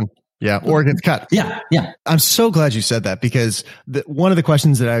 Doesn't happen. Yeah. Or it gets cut. Yeah. I'm so glad you said that because one of the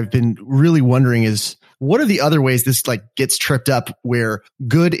questions that I've been really wondering is what are the other ways this like gets tripped up where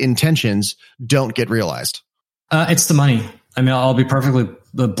good intentions don't get realized? It's the money. I mean, I'll be perfectly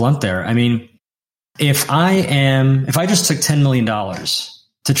blunt there. I mean, if I just took $10 million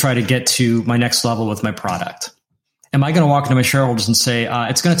to try to get to my next level with my product, am I going to walk into my shareholders and say,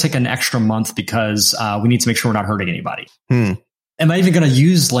 it's going to take an extra month because we need to make sure we're not hurting anybody? Am I even going to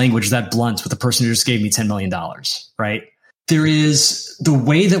use language that blunt with the person who just gave me $10 million, right? There is the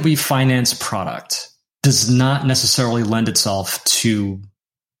way that we finance product does not necessarily lend itself to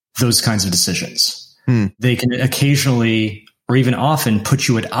those kinds of decisions. They can occasionally or even often put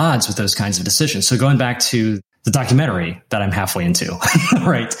you at odds with those kinds of decisions. So going back to the documentary that I'm halfway into,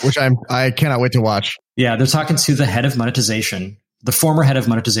 right? Which I cannot wait to watch. Yeah, they're talking to the head of monetization, the former head of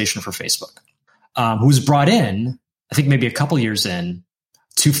monetization for Facebook, who was brought in, I think maybe a couple years in,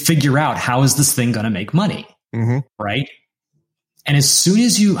 to figure out how is this thing going to make money, right? And as soon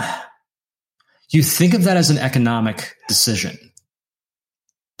as you think of that as an economic decision,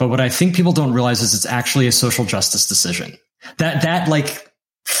 but what I think people don't realize is it's actually a social justice decision. That like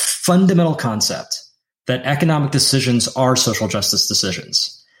fundamental concept that economic decisions are social justice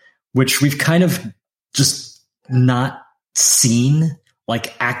decisions, which we've kind of just not seen,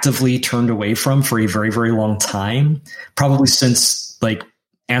 like actively turned away from for a very, very long time, probably since like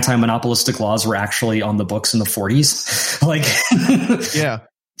anti-monopolistic laws were actually on the books in the 40s. Like, yeah.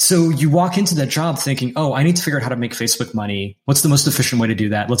 So you walk into that job thinking, oh, I need to figure out how to make Facebook money. What's the most efficient way to do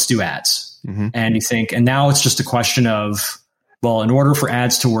that? Let's do ads. And you think, and now it's just a question of, well, in order for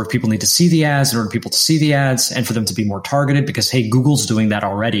ads to work, people need to see the ads, in order for people to see the ads and for them to be more targeted because, hey, Google's doing that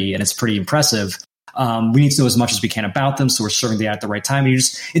already and it's pretty impressive. We need to know as much as we can about them. So we're serving the ad at the right time. And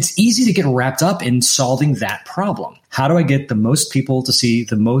it's easy to get wrapped up in solving that problem. How do I get the most people to see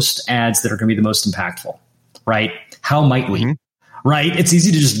the most ads that are going to be the most impactful, right? How might we, right? It's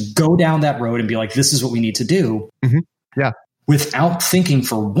easy to just go down that road and be like, this is what we need to do. Yeah. Without thinking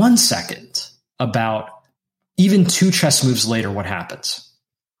for 1 second about even 2 chess moves later, what happens,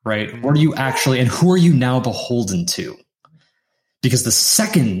 right? What are you actually, and who are you now beholden to? Because the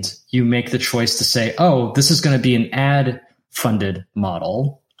second you make the choice to say, oh, this is going to be an ad-funded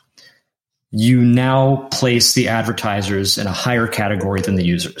model, you now place the advertisers in a higher category than the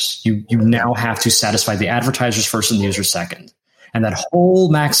users. You now have to satisfy the advertisers first and the users second. And that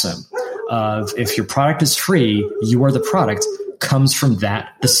whole maxim of if your product is free, you are the product comes from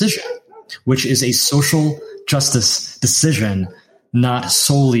that decision, which is a social justice decision, not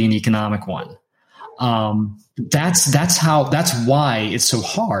solely an economic one. That's why it's so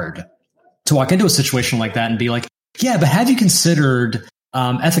hard to walk into a situation like that and be like, yeah, but have you considered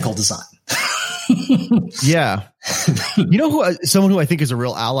ethical design? Yeah. You know someone who I think is a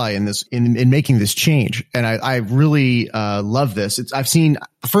real ally in this, in making this change. And I really love this. I've seen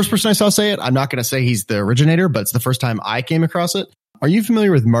the first person I saw say it. I'm not going to say he's the originator, but it's the first time I came across it. Are you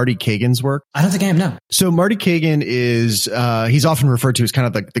familiar with Marty Kagan's work? I don't think I am, no. So Marty Kagan is, he's often referred to as kind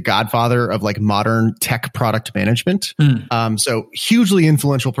of like the godfather of like modern tech product management. So hugely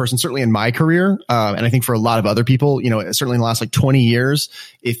influential person, certainly in my career. And I think for a lot of other people, you know, certainly in the last like 20 years,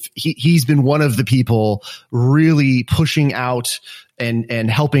 if he's been one of the people really pushing out and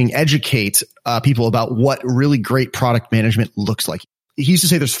helping educate people about what really great product management looks like. He used to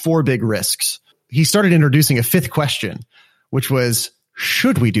say there's 4 big risks. He started introducing a 5th question, which was,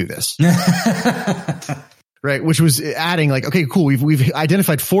 should we do this? Right. Which was adding like, okay, cool. We've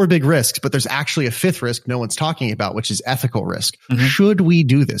identified 4 big risks, but there's actually a 5th risk no one's talking about, which is ethical risk. Mm-hmm. Should we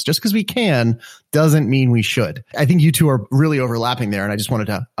do this? Just because we can doesn't mean we should. I think you two are really overlapping there. And I just wanted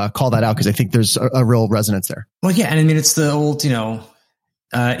to call that out because I think there's a real resonance there. Well, yeah. And I mean, it's the old,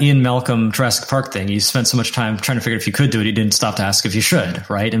 Ian Malcolm Jurassic Park thing. You spent so much time trying to figure out if you could do it. You didn't stop to ask if you should.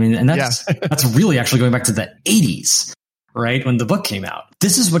 Right. I mean, and that's really actually going back to the 80s, right? When the book came out.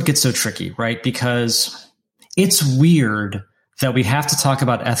 This is what gets so tricky, right? Because it's weird that we have to talk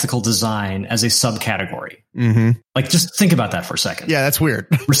about ethical design as a subcategory. Mm-hmm. Like, just think about that for a second. Yeah, that's weird.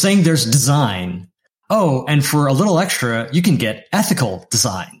 We're saying there's design. Oh, and for a little extra, you can get ethical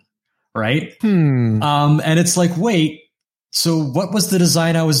design, right? And it's like, wait, so what was the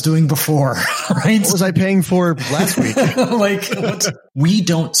design I was doing before, right? What was I paying for last week? We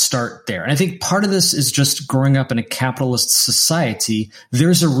don't start there. And I think part of this is just growing up in a capitalist society.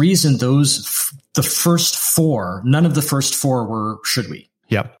 There's a reason the first 4, none of the first 4 were should we.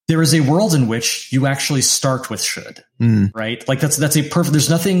 Yep. There is a world in which you actually start with should, right? Like that's a perfect,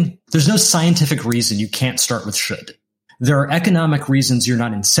 there's no scientific reason you can't start with should. There are economic reasons you're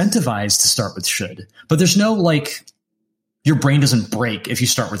not incentivized to start with should, but there's no your brain doesn't break if you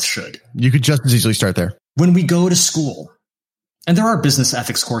start with should. You could just as easily start there. When we go to school, and there are business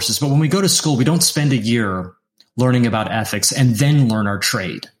ethics courses, but when we go to school, we don't spend a year learning about ethics and then learn our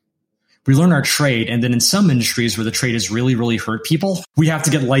trade. We learn our trade, and then in some industries where the trade has really, really hurt people, we have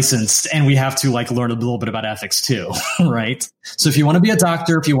to get licensed and we have to learn a little bit about ethics too, right? So if you want to be a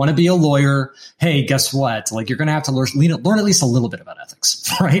doctor, if you want to be a lawyer, hey, guess what? You're going to have to learn at least a little bit about ethics,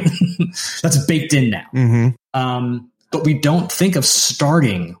 right? That's baked in now. Mm-hmm. But we don't think of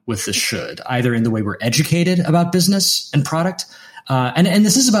starting with the should, either in the way we're educated about business and product. And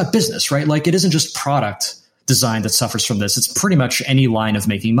this is about business, right? It isn't just product design that suffers from this. It's pretty much any line of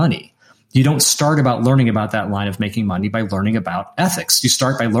making money. You don't start about learning about that line of making money by learning about ethics. You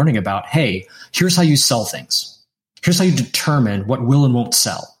start by learning about, hey, here's how you sell things. Here's how you determine what will and won't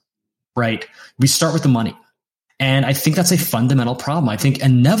sell, right? We start with the money. And I think that's a fundamental problem. I think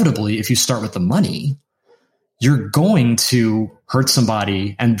inevitably, if you start with the money, you're going to hurt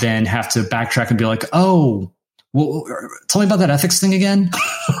somebody and then have to backtrack and be like, oh, well, tell me about that ethics thing again,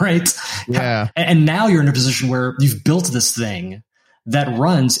 right? Yeah. And now you're in a position where you've built this thing that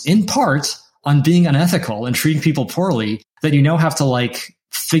runs in part on being unethical and treating people poorly that you now have to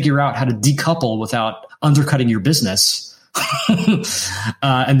figure out how to decouple without undercutting your business.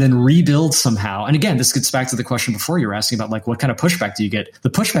 And then rebuild somehow. And again, this gets back to the question before you were asking about what kind of pushback do you get? The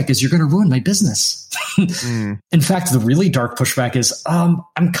pushback is you're going to ruin my business. In fact, the really dark pushback is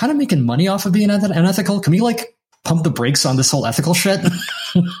I'm kind of making money off of being unethical. Can we pump the brakes on this whole ethical shit?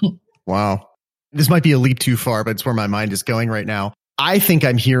 Wow. This might be a leap too far, but it's where my mind is going right now. I think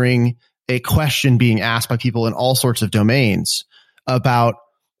I'm hearing a question being asked by people in all sorts of domains about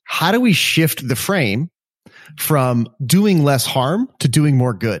how do we shift the frame from doing less harm to doing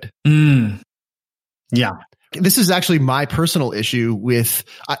more good. Yeah. This is actually my personal issue with,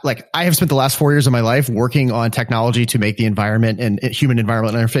 I have spent the last 4 years of my life working on technology to make the environment and human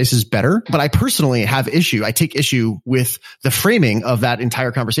environment interfaces better. But I personally I take issue with the framing of that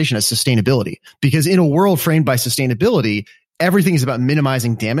entire conversation as sustainability, because in a world framed by sustainability, everything is about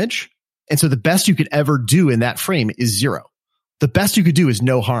minimizing damage. And so the best you could ever do in that frame is 0. The best you could do is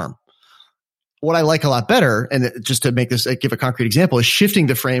no harm. What I like a lot better, and just to make this, give a concrete example, is shifting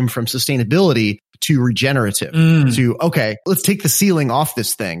the frame from sustainability to regenerative. To, okay, let's take the ceiling off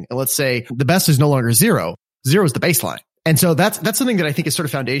this thing. And let's say the best is no longer 0. 0 is the baseline. And so that's something that I think is sort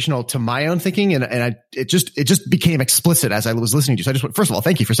of foundational to my own thinking. And it just became explicit as I was listening to you. So I just first of all,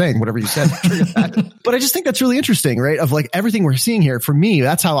 thank you for saying whatever you said. But I just think that's really interesting, right? Of everything we're seeing here. For me,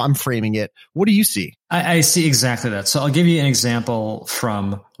 that's how I'm framing it. What do you see? I see exactly that. So I'll give you an example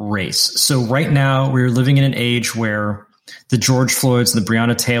from race. So right now we're living in an age where the George Floyds and the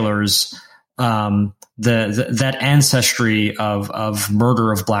Breonna Taylors, that ancestry of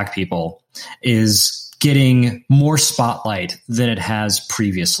murder of Black people is getting more spotlight than it has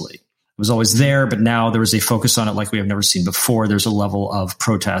previously. It was always there, but now there is a focus on it like we have never seen before. There's a level of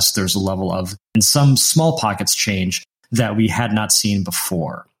protest. There's a level of, in some small pockets, change that we had not seen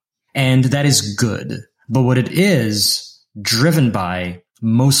before. And that is good. But what it is driven by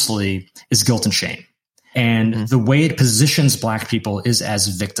mostly is guilt and shame. And the way it positions Black people is as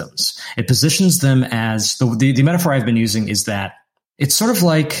victims. It positions them as, the metaphor I've been using is that it's sort of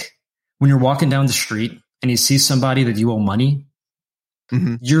like when you're walking down the street and you see somebody that you owe money,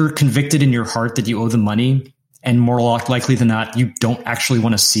 you're convicted in your heart that you owe them money. And more likely than not, you don't actually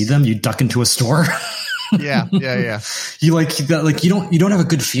want to see them. You duck into a store, Yeah. You you don't have a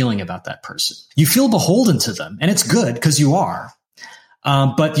good feeling about that person. You feel beholden to them, and it's good because you are,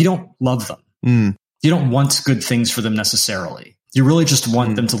 but you don't love them. You don't want good things for them necessarily. You really just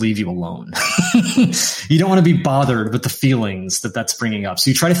want them to leave you alone. You don't want to be bothered with the feelings that that's bringing up. So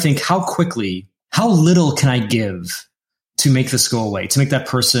you try to think, how little can I give to make this go away, to make that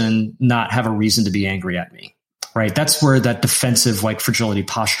person not have a reason to be angry at me, right? That's where that defensive, like, fragility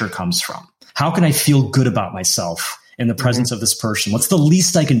posture comes from. How can I feel good about myself in the presence of this person? What's the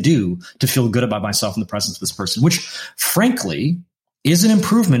least I can do to feel good about myself in the presence of this person? Which, frankly, is an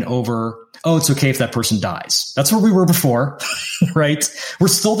improvement over, oh, it's okay if that person dies. That's where we were before, right? We're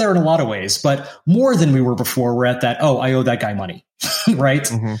still there in a lot of ways, but more than we were before, we're at that, oh, I owe that guy money,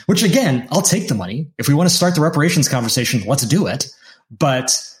 right? Which, again, I'll take the money. If we want to start the reparations conversation, let's do it.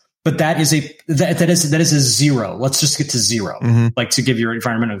 But that is a zero. Let's just get to zero. Like, to give your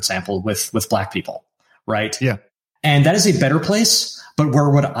environmental example with Black people, right? Yeah. And that is a better place. But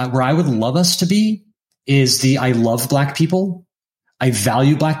where I would love us to be is I love Black people. I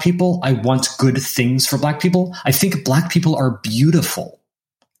value Black people. I want good things for Black people. I think Black people are beautiful,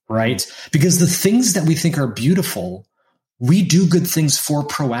 right? Because the things that we think are beautiful, we do good things for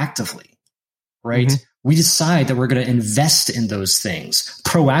proactively, right? We decide that we're going to invest in those things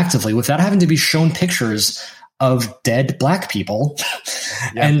proactively without having to be shown pictures of dead Black people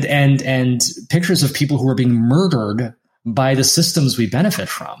and pictures of people who are being murdered by the systems we benefit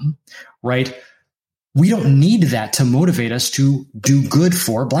from, right? We don't need that to motivate us to do good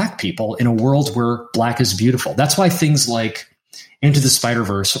for Black people in a world where Black is beautiful. That's why things like Into the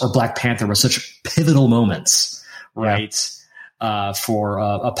Spider-Verse or Black Panther were such pivotal moments, right? For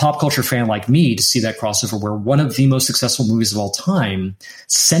a pop culture fan like me to see that crossover where one of the most successful movies of all time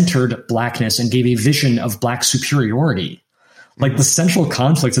centered Blackness and gave a vision of Black superiority. Like, the central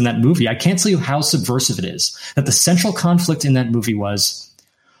conflict in that movie, I can't tell you how subversive it is, that the central conflict in that movie was,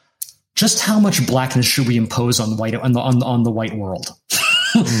 just how much Blackness should we impose on the white world?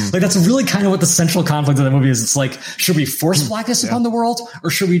 Like, that's really kind of what the central conflict of the movie is. It's like, should we force Blackness upon the world, or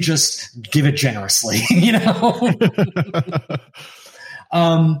should we just give it generously? You know?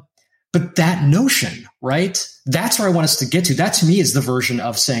 But that notion, right? That's where I want us to get to. That, to me, is the version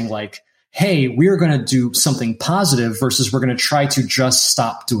of saying, like, hey, we're going to do something positive versus we're going to try to just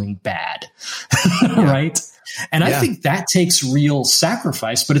stop doing bad, right? And I think that takes real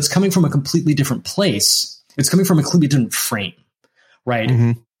sacrifice, but it's coming from a completely different place. It's coming from a completely different frame,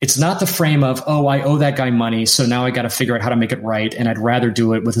 right? It's not the frame of, oh, I owe that guy money, so now I got to figure out how to make it right, and I'd rather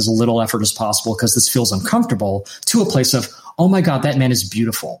do it with as little effort as possible because this feels uncomfortable, to a place of, oh my God, that man is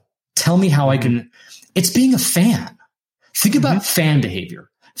beautiful. Tell me how I can. It's being a fan. Think about fan behavior.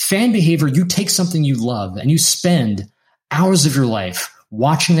 Fan behavior, you take something you love and you spend hours of your life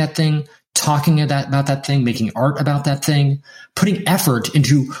watching that thing, talking about that thing, making art about that thing, putting effort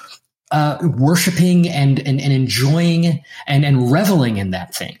into worshiping and enjoying and reveling in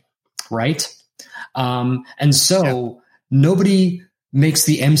that thing, right? And so nobody makes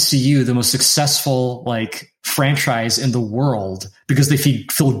the MCU the most successful, like, franchise in the world because they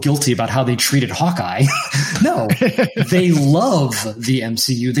feel guilty about how they treated Hawkeye. No, they love the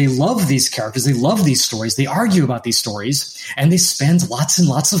MCU. They love these characters. They love these stories. They argue about these stories, and they spend lots and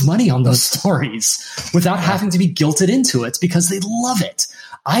lots of money on those stories without having to be guilted into it because they love it.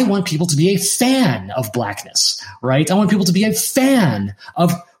 I want people to be a fan of Blackness, right? I want people to be a fan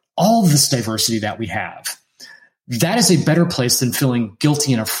of all this diversity that we have. That is a better place than feeling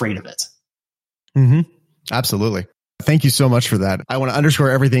guilty and afraid of it. Absolutely. Thank you so much for that. I want to underscore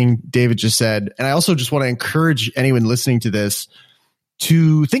everything David just said. And I also just want to encourage anyone listening to this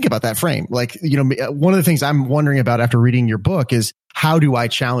to think about that frame. Like, you know, one of the things I'm wondering about after reading your book is, how do I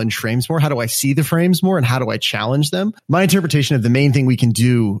challenge frames more? How do I see the frames more? And how do I challenge them? My interpretation of the main thing we can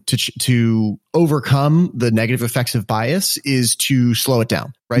do to overcome the negative effects of bias is to slow it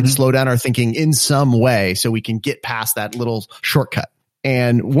down, right? Slow down our thinking in some way so we can get past that little shortcut.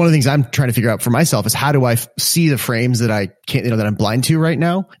 And one of the things I'm trying to figure out for myself is, how do I see the frames that I can't, that I'm blind to right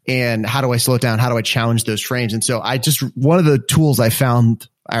now? And how do I slow it down? How do I challenge those frames? And so one of the tools I found,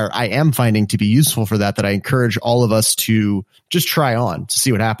 or I am finding to be useful for that I encourage all of us to just try on to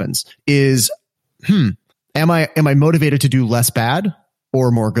see what happens is, am I motivated to do less bad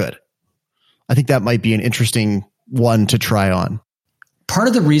or more good? I think that might be an interesting one to try on. Part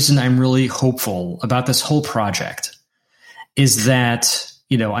of the reason I'm really hopeful about this whole project is that,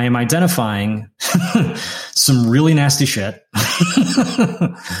 you know, I am identifying some really nasty shit.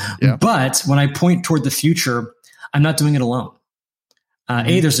 But when I point toward the future, I'm not doing it alone.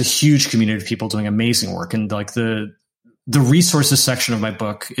 There's a huge community of people doing amazing work, and like the the resources section of my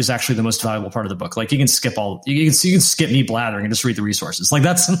book is actually the most valuable part of the book. Like you can skip me blathering and just read the resources. Like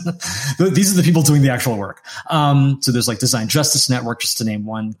that's, these are the people doing the actual work. So there's like Design Justice Network, just to name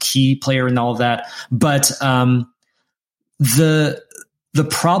one key player in all of that. But, the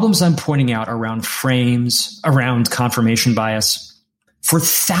problems I'm pointing out around frames, around confirmation bias, for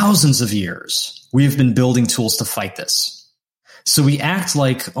thousands of years, we have been building tools to fight this. So we act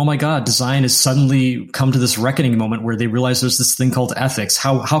like, oh my God, design has suddenly come to this reckoning moment where they realize there's this thing called ethics.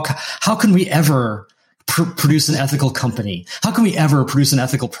 How can we ever produce an ethical company? How can we ever produce an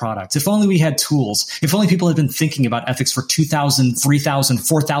ethical product? If only we had tools. If only people had been thinking about ethics for 2,000, 3,000,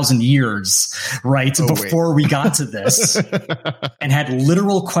 4,000 years, right? Before we got to this and had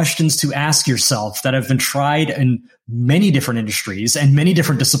literal questions to ask yourself that have been tried in many different industries and many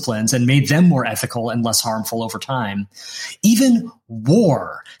different disciplines and made them more ethical and less harmful over time. Even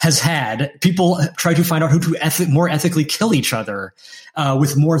war has had people try to find out who to more ethically kill each other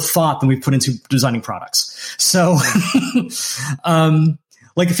with more thought than we've put into designing products. So,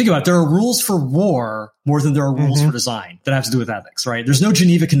 like think about it, there are rules for war more than there are rules for design that have to do with ethics, right? There's no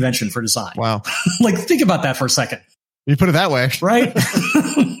Geneva Convention for design. Wow. Like think about that for a second. You put it that way. Right?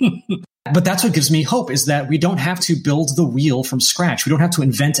 But that's what gives me hope, is that we don't have to build the wheel from scratch. We don't have to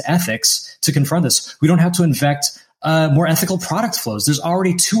invent ethics to confront this. We don't have to invent more ethical product flows. There's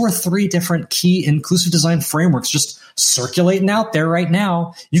already 2 or 3 different key inclusive design frameworks just circulating out there right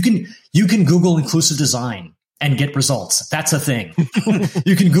now. You can Google inclusive design and get results. That's a thing.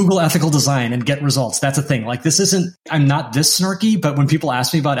 You can Google ethical design and get results. That's a thing. Like I'm not this snarky, but when people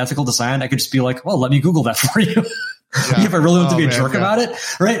ask me about ethical design, I could just be like, well, let me Google that for you. Yeah. If I really want to be a jerk about it,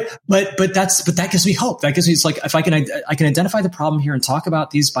 right? But that gives me hope. That gives me, it's like, if I can identify the problem here and talk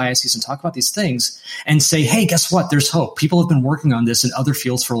about these biases and talk about these things and say, hey, guess what? There's hope. People have been working on this in other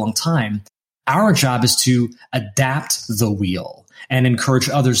fields for a long time. Our job is to adapt the wheel and encourage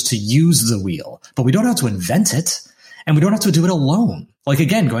others to use the wheel, but we don't have to invent it and we don't have to do it alone. Like,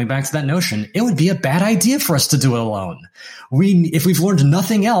 again, going back to that notion, it would be a bad idea for us to do it alone. If we've learned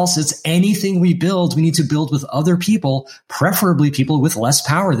nothing else, it's anything we build, we need to build with other people, preferably people with less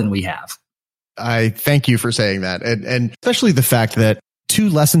power than we have. I thank you for saying that. And especially the fact that 2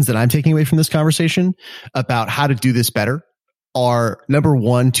 lessons that I'm taking away from this conversation about how to do this better are, number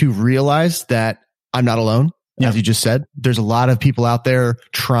 1, to realize that I'm not alone. Yeah. As you just said, there's a lot of people out there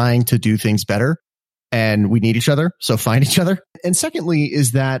trying to do things better. And we need each other. So find each other. And secondly,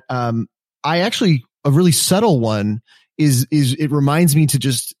 is that, a really subtle one is it reminds me to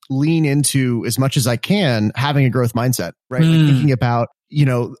just lean into, as much as I can, having a growth mindset, right? Like thinking about,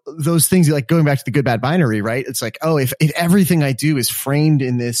 those things like going back to the good, bad binary, right? It's like, oh, if everything I do is framed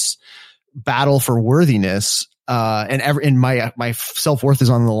in this battle for worthiness, and my self-worth is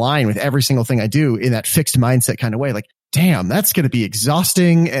on the line with every single thing I do in that fixed mindset kind of way, like, damn, that's going to be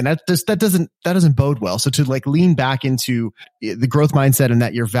exhausting. And that doesn't bode well. So to like lean back into the growth mindset and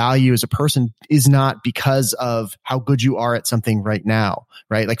that your value as a person is not because of how good you are at something right now,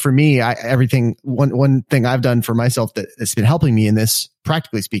 right? Like for me, one thing I've done for myself that's been helping me in this,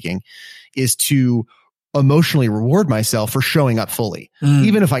 practically speaking, is to emotionally reward myself for showing up fully,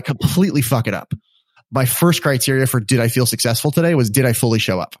 even if I completely fuck it up. My first criteria for did I feel successful today was, did I fully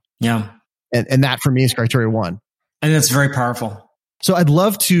show up? Yeah. And that for me is criteria 1. And that's very powerful. So I'd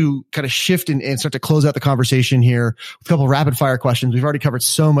love to kind of shift and start to close out the conversation here with a couple of rapid fire questions. We've already covered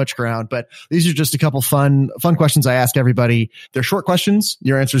so much ground, but these are just a couple fun questions I ask everybody. They're short questions.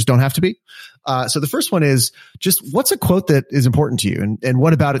 Your answers don't have to be. So the first one is just, what's a quote that is important to you and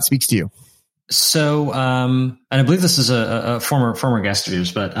what about it speaks to you? So, and I believe this is a former guest of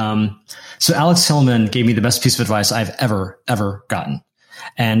yours, but, so Alex Hillman gave me the best piece of advice I've ever gotten.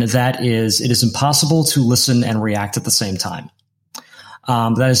 And that is, it is impossible to listen and react at the same time.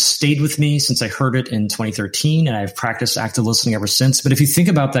 That has stayed with me since I heard it in 2013, and I've practiced active listening ever since. But if you think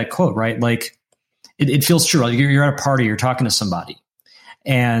about that quote, right, like it feels true. Like you're at a party, you're talking to somebody,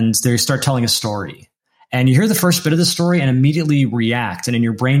 and they start telling a story. And you hear the first bit of the story and immediately react. And in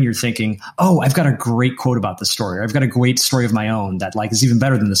your brain, you're thinking, oh, I've got a great quote about this story. Or I've got a great story of my own that like is even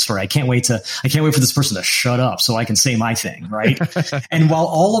better than this story. I can't wait for this person to shut up so I can say my thing. Right. And while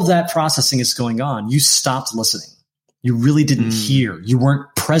all of that processing is going on, you stopped listening. You really didn't hear. You weren't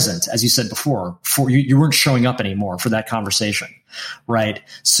present, as you said before, you weren't showing up anymore for that conversation. Right.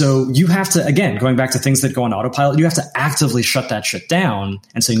 So you have to, again, going back to things that go on autopilot, you have to actively shut that shit down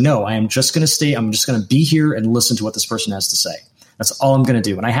and say, no, I'm just going to be here and listen to what this person has to say. That's all I'm going to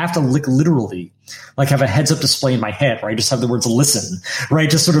do. And I have to literally have a heads up display in my head where I just have the words listen, right?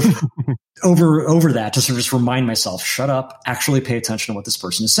 Just sort of over that to sort of just remind myself, shut up, actually pay attention to what this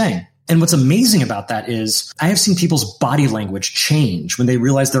person is saying. And what's amazing about that is I have seen people's body language change when they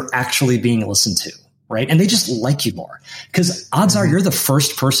realize they're actually being listened to, right? And they just like you more, because odds are you're the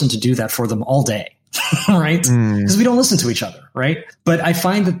first person to do that for them all day, right? Because we don't listen to each other, right? But I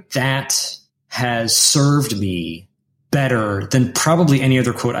find that has served me better than probably any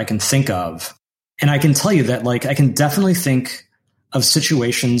other quote I can think of. And I can tell you that, like, I can definitely think of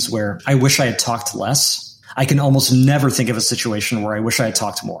situations where I wish I had talked less. I can almost never think of a situation where I wish I had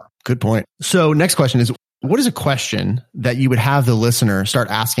talked more. Good point. So next question is, what is a question that you would have the listener start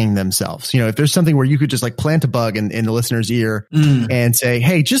asking themselves? If there's something where you could just like plant a bug in the listener's ear and say,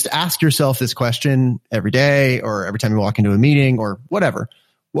 hey, just ask yourself this question every day or every time you walk into a meeting or whatever,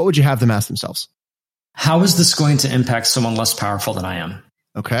 what would you have them ask themselves? How is this going to impact someone less powerful than I am?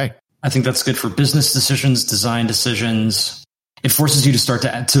 Okay. I think that's good for business decisions, design decisions. It forces you to start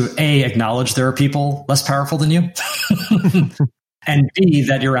to A, acknowledge there are people less powerful than you, and B,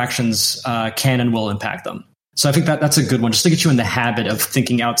 that your actions can and will impact them. So I think that's a good one, just to get you in the habit of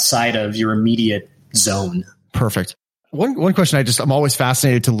thinking outside of your immediate zone. Perfect. One question I'm always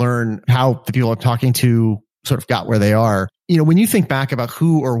fascinated to learn how the people I'm talking to sort of got where they are. When you think back about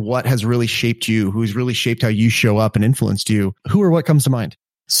who or what has really shaped you, who's really shaped how you show up and influenced you, who or what comes to mind?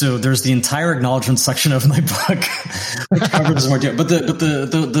 So there's the entire acknowledgement section of my book, which covers more detail. But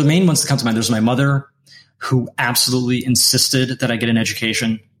the main ones that come to mind, there's my mother, who absolutely insisted that I get an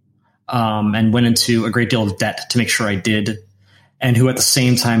education, and went into a great deal of debt to make sure I did, and who at the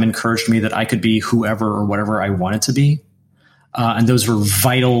same time encouraged me that I could be whoever or whatever I wanted to be. And those were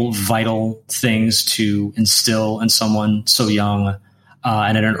vital, vital things to instill in someone so young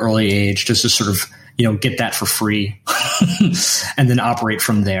and at an early age, just to sort of get that for free and then operate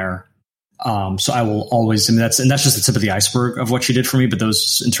from there. So I will always, that's just the tip of the iceberg of what she did for me. But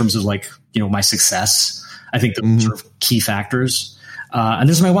those, in terms of like, my success, I think the sort of key factors. And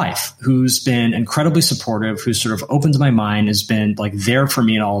there's my wife, who's been incredibly supportive, who's sort of opened my mind, has been like there for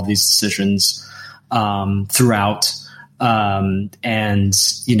me in all of these decisions throughout. And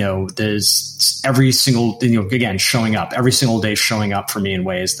there's every single, again, showing up every single day, showing up for me in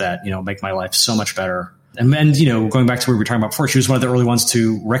ways that, make my life so much better. And going back to what we were talking about before, she was one of the early ones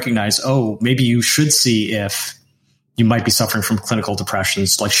to recognize, oh, maybe you should see if you might be suffering from clinical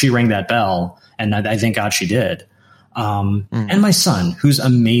depressions. Like, she rang that bell, and I thank God she did. And my son, who's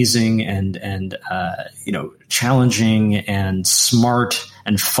amazing and challenging and smart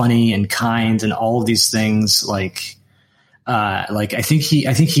and funny and kind and all of these things, I think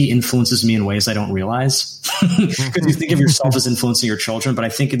he influences me in ways I don't realize, because you think of yourself as influencing your children, but I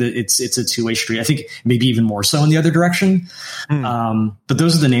think it's a two-way street. I think maybe even more so in the other direction. But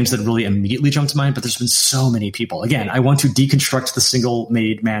those are the names that really immediately jump to mind. But there's been so many people. Again, I want to deconstruct the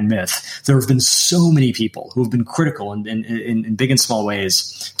single-made man myth. There have been so many people who have been critical in big and small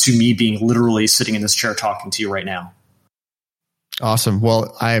ways to me being literally sitting in this chair talking to you right now. Awesome.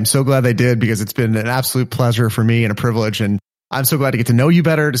 Well, I am so glad they did, because it's been an absolute pleasure for me and a privilege. And I'm so glad to get to know you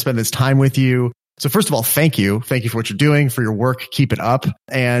better, to spend this time with you. So first of all, thank you. Thank you for what you're doing, for your work. Keep it up.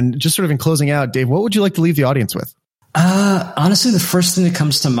 And just sort of in closing out, Dave, what would you like to leave the audience with? Honestly, the first thing that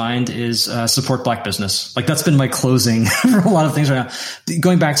comes to mind is support Black business. Like, that's been my closing for a lot of things right now.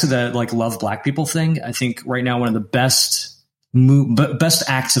 Going back to the love Black people thing, I think right now one of the best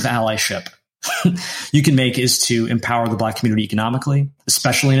acts of allyship you can make is to empower the Black community economically,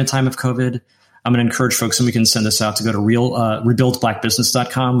 especially in a time of COVID. I'm going to encourage folks, and we can send this out, to go to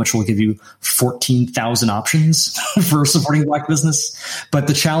rebuildblackbusiness.com, which will give you 14,000 options for supporting Black business. But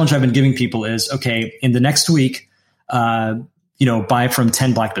the challenge I've been giving people is, okay, in the next week, buy from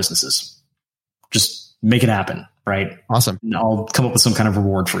 10 Black businesses. Just make it happen, right? Awesome. And I'll come up with some kind of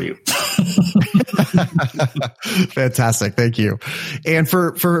reward for you. Fantastic. Thank you. And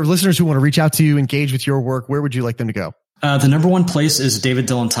for listeners who want to reach out to you, engage with your work, where would you like them to go? The number one place is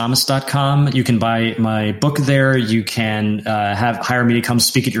daviddylan-thomas.com. You can buy my book there. You can hire me to come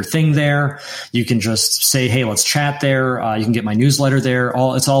speak at your thing there. You can just say, hey, let's chat there. You can get my newsletter there.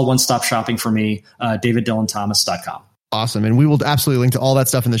 It's all one-stop shopping for me, daviddylan-thomas.com. Awesome. And we will absolutely link to all that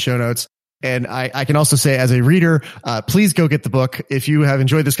stuff in the show notes. And I can also say, as a reader, please go get the book. If you have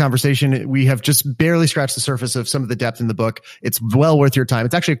enjoyed this conversation, we have just barely scratched the surface of some of the depth in the book. It's well worth your time.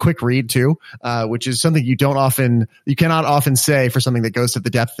 It's actually a quick read too, which is something you cannot often say for something that goes to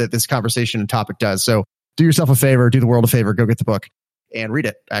the depth that this conversation and topic does. So do yourself a favor, do the world a favor, go get the book and read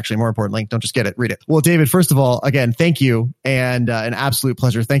it. Actually, more importantly, don't just get it, read it. Well, David, first of all, again, thank you, and an absolute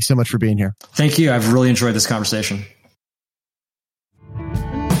pleasure. Thanks so much for being here. Thank you. I've really enjoyed this conversation.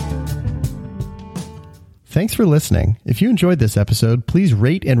 Thanks for listening. If you enjoyed this episode, please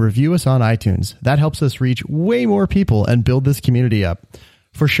rate and review us on iTunes. That helps us reach way more people and build this community up.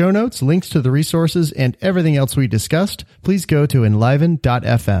 For show notes, links to the resources, and everything else we discussed, please go to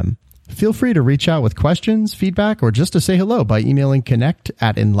enliven.fm. Feel free to reach out with questions, feedback, or just to say hello by emailing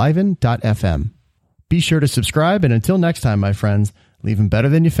connect@enliven.fm. Be sure to subscribe, and until next time, my friends, leave them better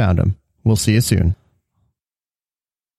than you found them. We'll see you soon.